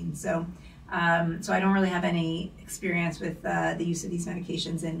 17. So I don't really have any experience with the use of these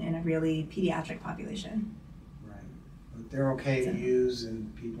medications in a really pediatric population. Right. But they're okay to use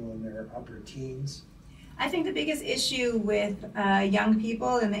in people in their upper teens? I think the biggest issue with young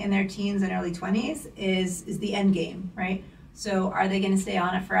people in their teens and early 20s is the end game, right? So are they going to stay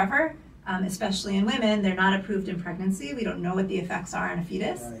on it forever? Especially in women, they're not approved in pregnancy. We don't know what the effects are on a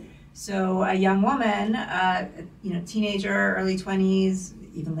fetus. Right. So a young woman, teenager, early 20s,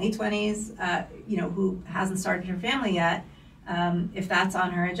 even late 20s, who hasn't started her family yet, if that's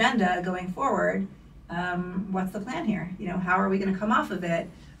on her agenda going forward, what's the plan here? How are we going to come off of it?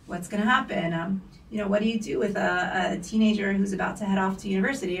 What's going to happen? What do you do with a teenager who's about to head off to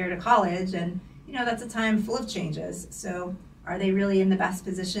university or to college? And, that's a time full of changes. So are they really in the best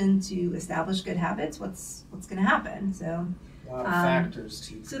position to establish good habits? What's going to happen? So a lot of factors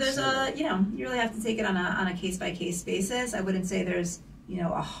to So there's you really have to take it on a case-by-case basis. I wouldn't say there's,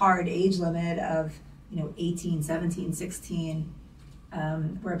 a hard age limit of, 18, 17, 16,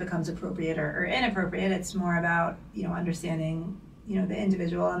 where it becomes appropriate or inappropriate. It's more about, understanding, the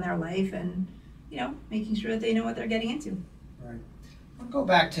individual and their life and, making sure that they know what they're getting into. Right. I'll go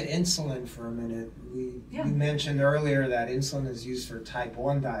back to insulin for a minute. You mentioned earlier that insulin is used for type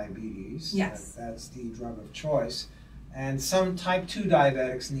 1 diabetes. Yes. That's the drug of choice. And some type 2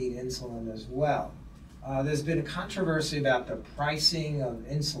 diabetics need insulin as well. There's been a controversy about the pricing of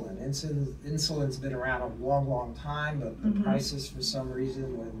insulin. Insulin's been around a long, long time, but the prices for some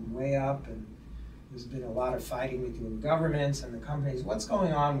reason went way up, and there's been a lot of fighting between governments and the companies. What's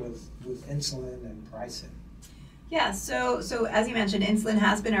going on with insulin and pricing? Yeah, so as you mentioned, insulin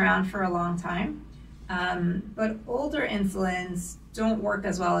has been around for a long time, but older insulins don't work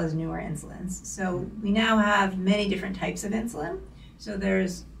as well as newer insulins. So we now have many different types of insulin. So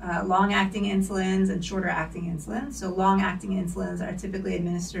there's long-acting insulins and shorter-acting insulins. So long-acting insulins are typically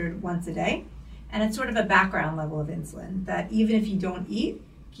administered once a day, and it's sort of a background level of insulin that even if you don't eat,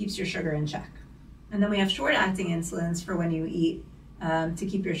 keeps your sugar in check. And then we have short-acting insulins for when you eat, to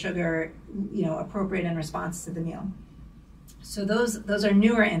keep your sugar, appropriate in response to the meal. So those are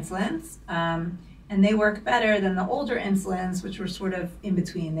newer insulins, and they work better than the older insulins, which were sort of in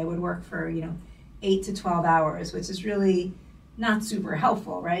between. They would work for 8 to 12 hours, which is really not super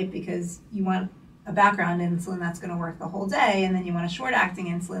helpful, right? Because you want a background insulin that's going to work the whole day, and then you want a short-acting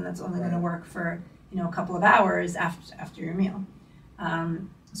insulin that's only going to work for a couple of hours after your meal.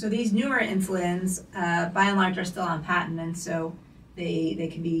 So these newer insulins, by and large, are still on patent, and so they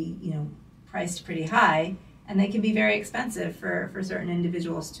can be priced pretty high, and they can be very expensive for certain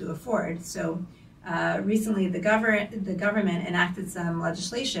individuals to afford. So recently, the government enacted some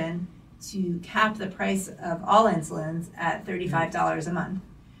legislation to cap the price of all insulins at $35 a month.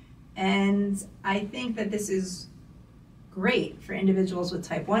 And I think that this is great for individuals with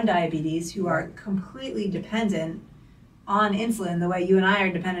type 1 diabetes who are completely dependent on insulin the way you and I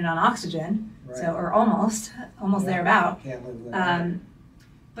are dependent on oxygen, or almost thereabout. Can't live without it.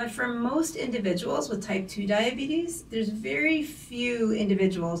 But for most individuals with type 2 diabetes, there's very few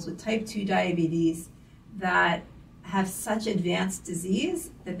individuals with type 2 diabetes that have such advanced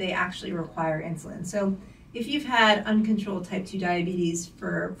disease that they actually require insulin. So if you've had uncontrolled type 2 diabetes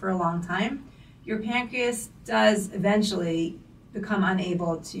for a long time, your pancreas does eventually become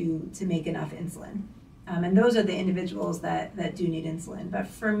unable to make enough insulin. And those are the individuals that do need insulin. But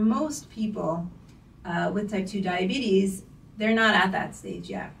for most people with type 2 diabetes, they're not at that stage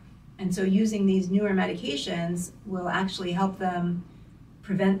yet. And so using these newer medications will actually help them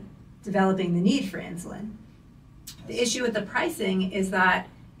prevent developing the need for insulin. The issue with the pricing is that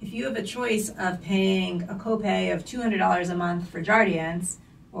if you have a choice of paying a copay of $200 a month for Jardiance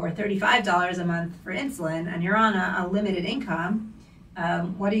or $35 a month for insulin, and you're on a limited income,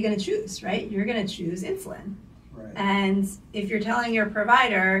 what are you going to choose, right? You're going to choose insulin. Right. And if you're telling your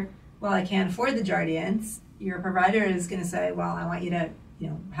provider, well, I can't afford the Jardiance, your provider is going to say, well, I want you to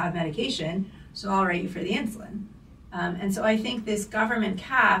have medication, so I'll write you for the insulin. And so I think this government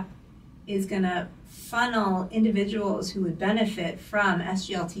cap is going to funnel individuals who would benefit from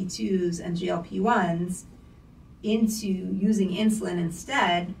SGLT2s and GLP-1s into using insulin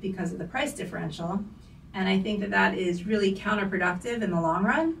instead because of the price differential. And I think that is really counterproductive in the long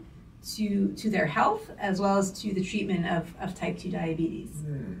run to their health as well as to the treatment of type 2 diabetes.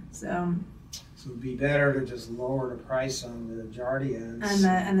 So it would be better to just lower the price on the Jardiance.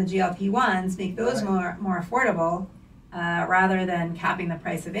 And the GLP-1s, make those more affordable rather than capping the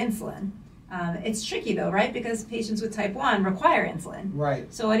price of insulin. It's tricky though, right? Because patients with type 1 require insulin.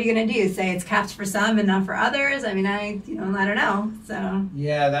 Right. So what are you going to do? Say it's capped for some and not for others? I mean, I don't know. So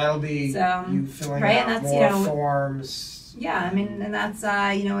yeah, that'll be you filling right? out And that's, more forms. Yeah, I mean, and that's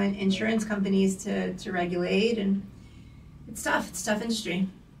insurance companies to regulate, and it's tough. It's a tough industry.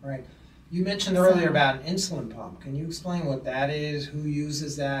 Right. You mentioned earlier about an insulin pump. Can you explain what that is, who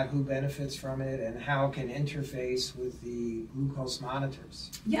uses that, who benefits from it, and how it can interface with the glucose monitors?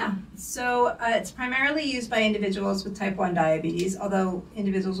 Yeah, so it's primarily used by individuals with type 1 diabetes, although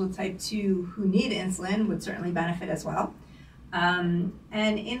individuals with type 2 who need insulin would certainly benefit as well. And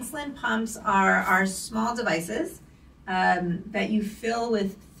insulin pumps are small devices that you fill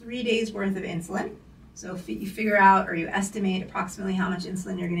with 3 days worth of insulin. So if you figure out or you estimate approximately how much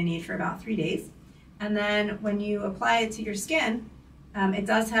insulin you're going to need for about 3 days. And then when you apply it to your skin, it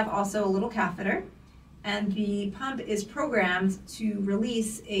does have also a little catheter. And the pump is programmed to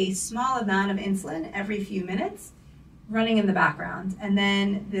release a small amount of insulin every few minutes, running in the background. And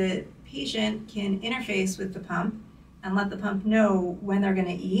then the patient can interface with the pump and let the pump know when they're going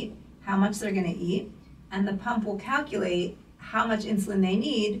to eat, how much they're going to eat. And the pump will calculate how much insulin they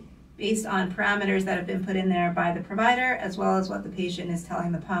need based on parameters that have been put in there by the provider, as well as what the patient is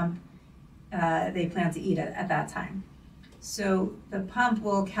telling the pump they plan to eat at that time. So the pump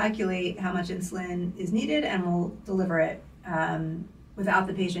will calculate how much insulin is needed and will deliver it without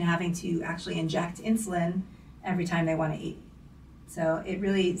the patient having to actually inject insulin every time they want to eat. So it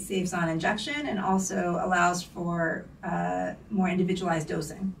really saves on injection and also allows for more individualized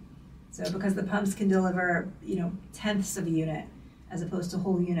dosing. So because the pumps can deliver, tenths of a unit, as opposed to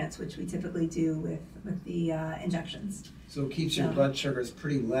whole units, which we typically do with the injections. So it keeps your blood sugars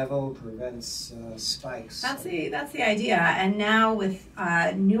pretty level, prevents spikes. That's the idea. And now with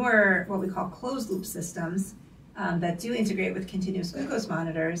newer, what we call closed loop systems, that do integrate with continuous glucose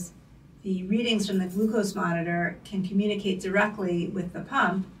monitors, the readings from the glucose monitor can communicate directly with the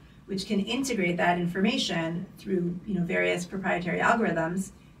pump, which can integrate that information through various proprietary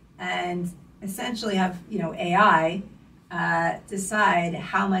algorithms and essentially have AI decide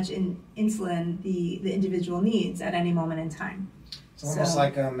how much insulin the individual needs at any moment in time. It's almost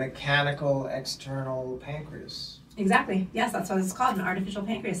like a mechanical external pancreas. Exactly. Yes, that's what it's called, an artificial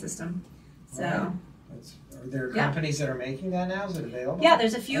pancreas system. So. Right. Are there companies that are making that now? Is it available? Yeah,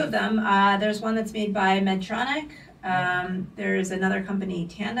 there's a few of them. There's one that's made by Medtronic. There's another company,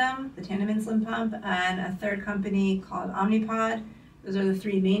 Tandem, the Tandem insulin pump, and a third company called Omnipod. Those are the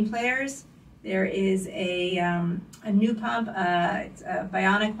three main players. There is a new pump, it's a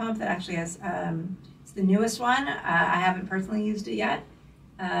bionic pump that actually has, it's the newest one. I haven't personally used it yet.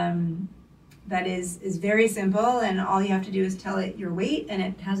 That is very simple, and all you have to do is tell it your weight, and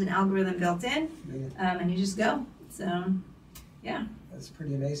it has an algorithm built in, and you just go. So, yeah. That's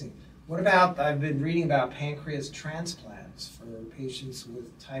pretty amazing. What about, I've been reading about pancreas transplants for patients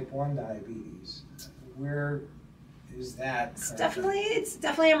with type 1 diabetes. Where is that? It's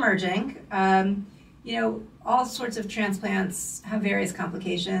definitely emerging. All sorts of transplants have various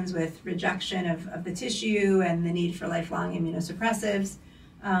complications with rejection of the tissue and the need for lifelong immunosuppressives.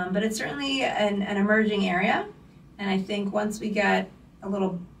 But it's certainly an emerging area, and I think once we get a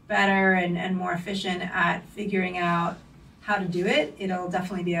little better and more efficient at figuring out how to do it, it'll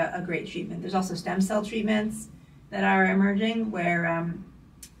definitely be a great treatment. There's also stem cell treatments that are emerging where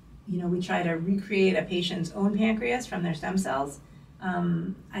we try to recreate a patient's own pancreas from their stem cells.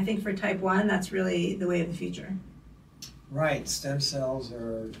 I think for type 1, that's really the way of the future. Right, stem cells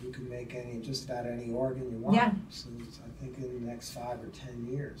you can make just about any organ you want. Yeah. So I think in the next 5 or 10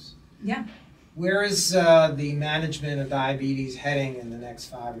 years. Yeah. Where is the management of diabetes heading in the next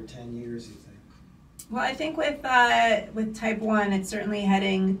 5 or 10 years, you think? Well, I think with type 1, it's certainly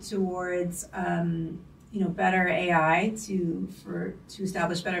heading towards better AI to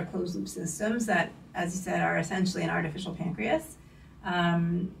establish better closed loop systems that, as you said, are essentially an artificial pancreas.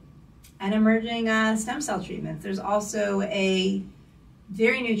 And emerging stem cell treatments. There's also a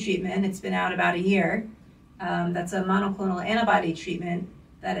very new treatment, it's been out about a year, that's a monoclonal antibody treatment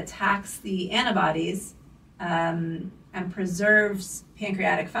that attacks the antibodies and preserves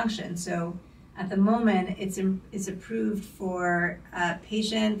pancreatic function. So at the moment, it's approved for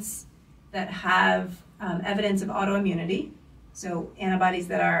patients that have evidence of autoimmunity, so antibodies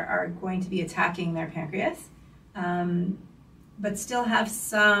that are going to be attacking their pancreas, but still have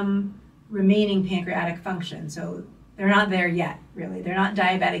some remaining pancreatic function. So they're not there yet, really. They're not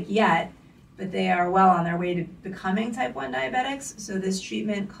diabetic yet, but they are well on their way to becoming type 1 diabetics. So this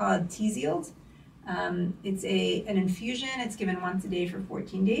treatment called Tzield, it's an infusion. It's given once a day for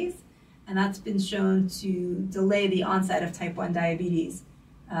 14 days, and that's been shown to delay the onset of type 1 diabetes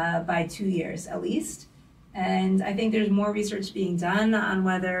by 2 years at least. And I think there's more research being done on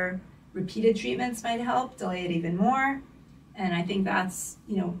whether repeated treatments might help delay it even more. And I think that's,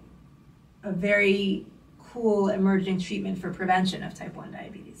 a very cool emerging treatment for prevention of type 1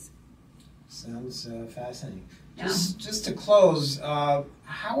 diabetes. Sounds fascinating. Yeah. Just to close, how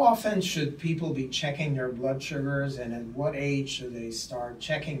often should people be checking their blood sugars, and at what age should they start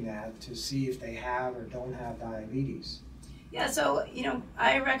checking that to see if they have or don't have diabetes? Yeah, so,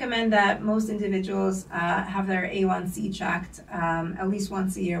 I recommend that most individuals have their A1C checked at least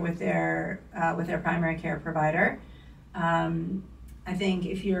once a year with their primary care provider. I think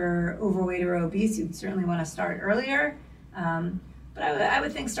if you're overweight or obese, you'd certainly want to start earlier. But I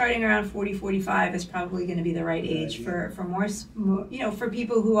would think starting around 40, 45 is probably going to be the right age for more, for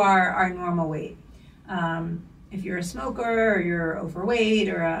people who are normal weight. If you're a smoker or you're overweight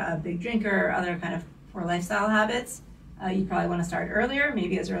or a big drinker or other kind of poor lifestyle habits, you probably want to start earlier,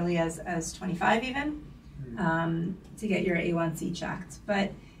 maybe as early as 25 even, to get your A1C checked.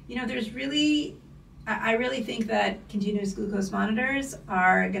 But, I really think that continuous glucose monitors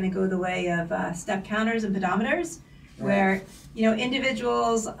are going to go the way of step counters and pedometers, where,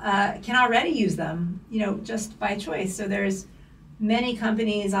 individuals can already use them, just by choice. So there's many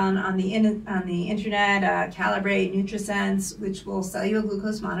companies on the internet, Calibrate, NutriSense, which will sell you a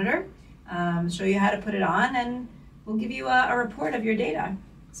glucose monitor, show you how to put it on, and we'll give you a report of your data.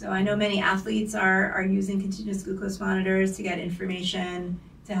 So I know many athletes are using continuous glucose monitors to get information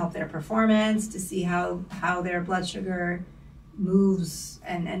to help their performance, to see how their blood sugar moves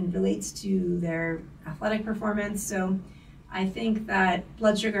and relates to their athletic performance. So I think that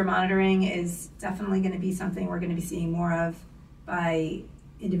blood sugar monitoring is definitely going to be something we're going to be seeing more of by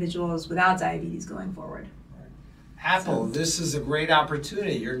individuals without diabetes going forward. Apple, So- this is a great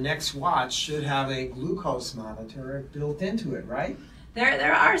opportunity. Your next watch should have a glucose monitor built into it, right?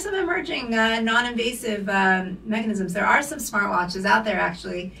 There are some emerging non-invasive mechanisms. There are some smartwatches out there,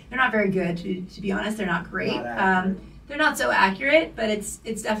 actually. They're not very good, to be honest. They're not great. Not accurate. They're not so accurate, but it's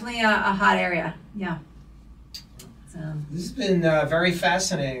definitely a hot area. Yeah. So. This has been very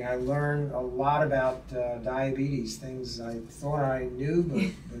fascinating. I learned a lot about diabetes, things I thought I knew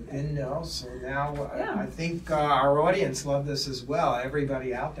but didn't know. So now Yeah. I think our audience loved this as well.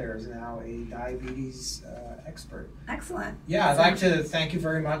 Everybody out there is now a diabetes expert. Excellent. Yeah, I'd like to thank you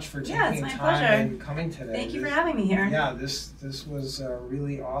very much for Yeah, it's taking my time pleasure. and coming today. Thank you for having me here. Yeah, this was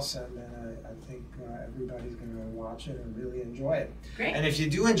really awesome, and I think everybody's going to watch it and really enjoy it. Great. And if you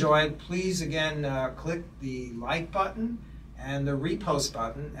do enjoy it, please again click the like button and the repost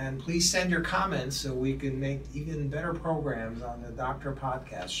button, and please send your comments so we can make even better programs on the Doctor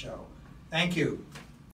Podcast Show. Thank you.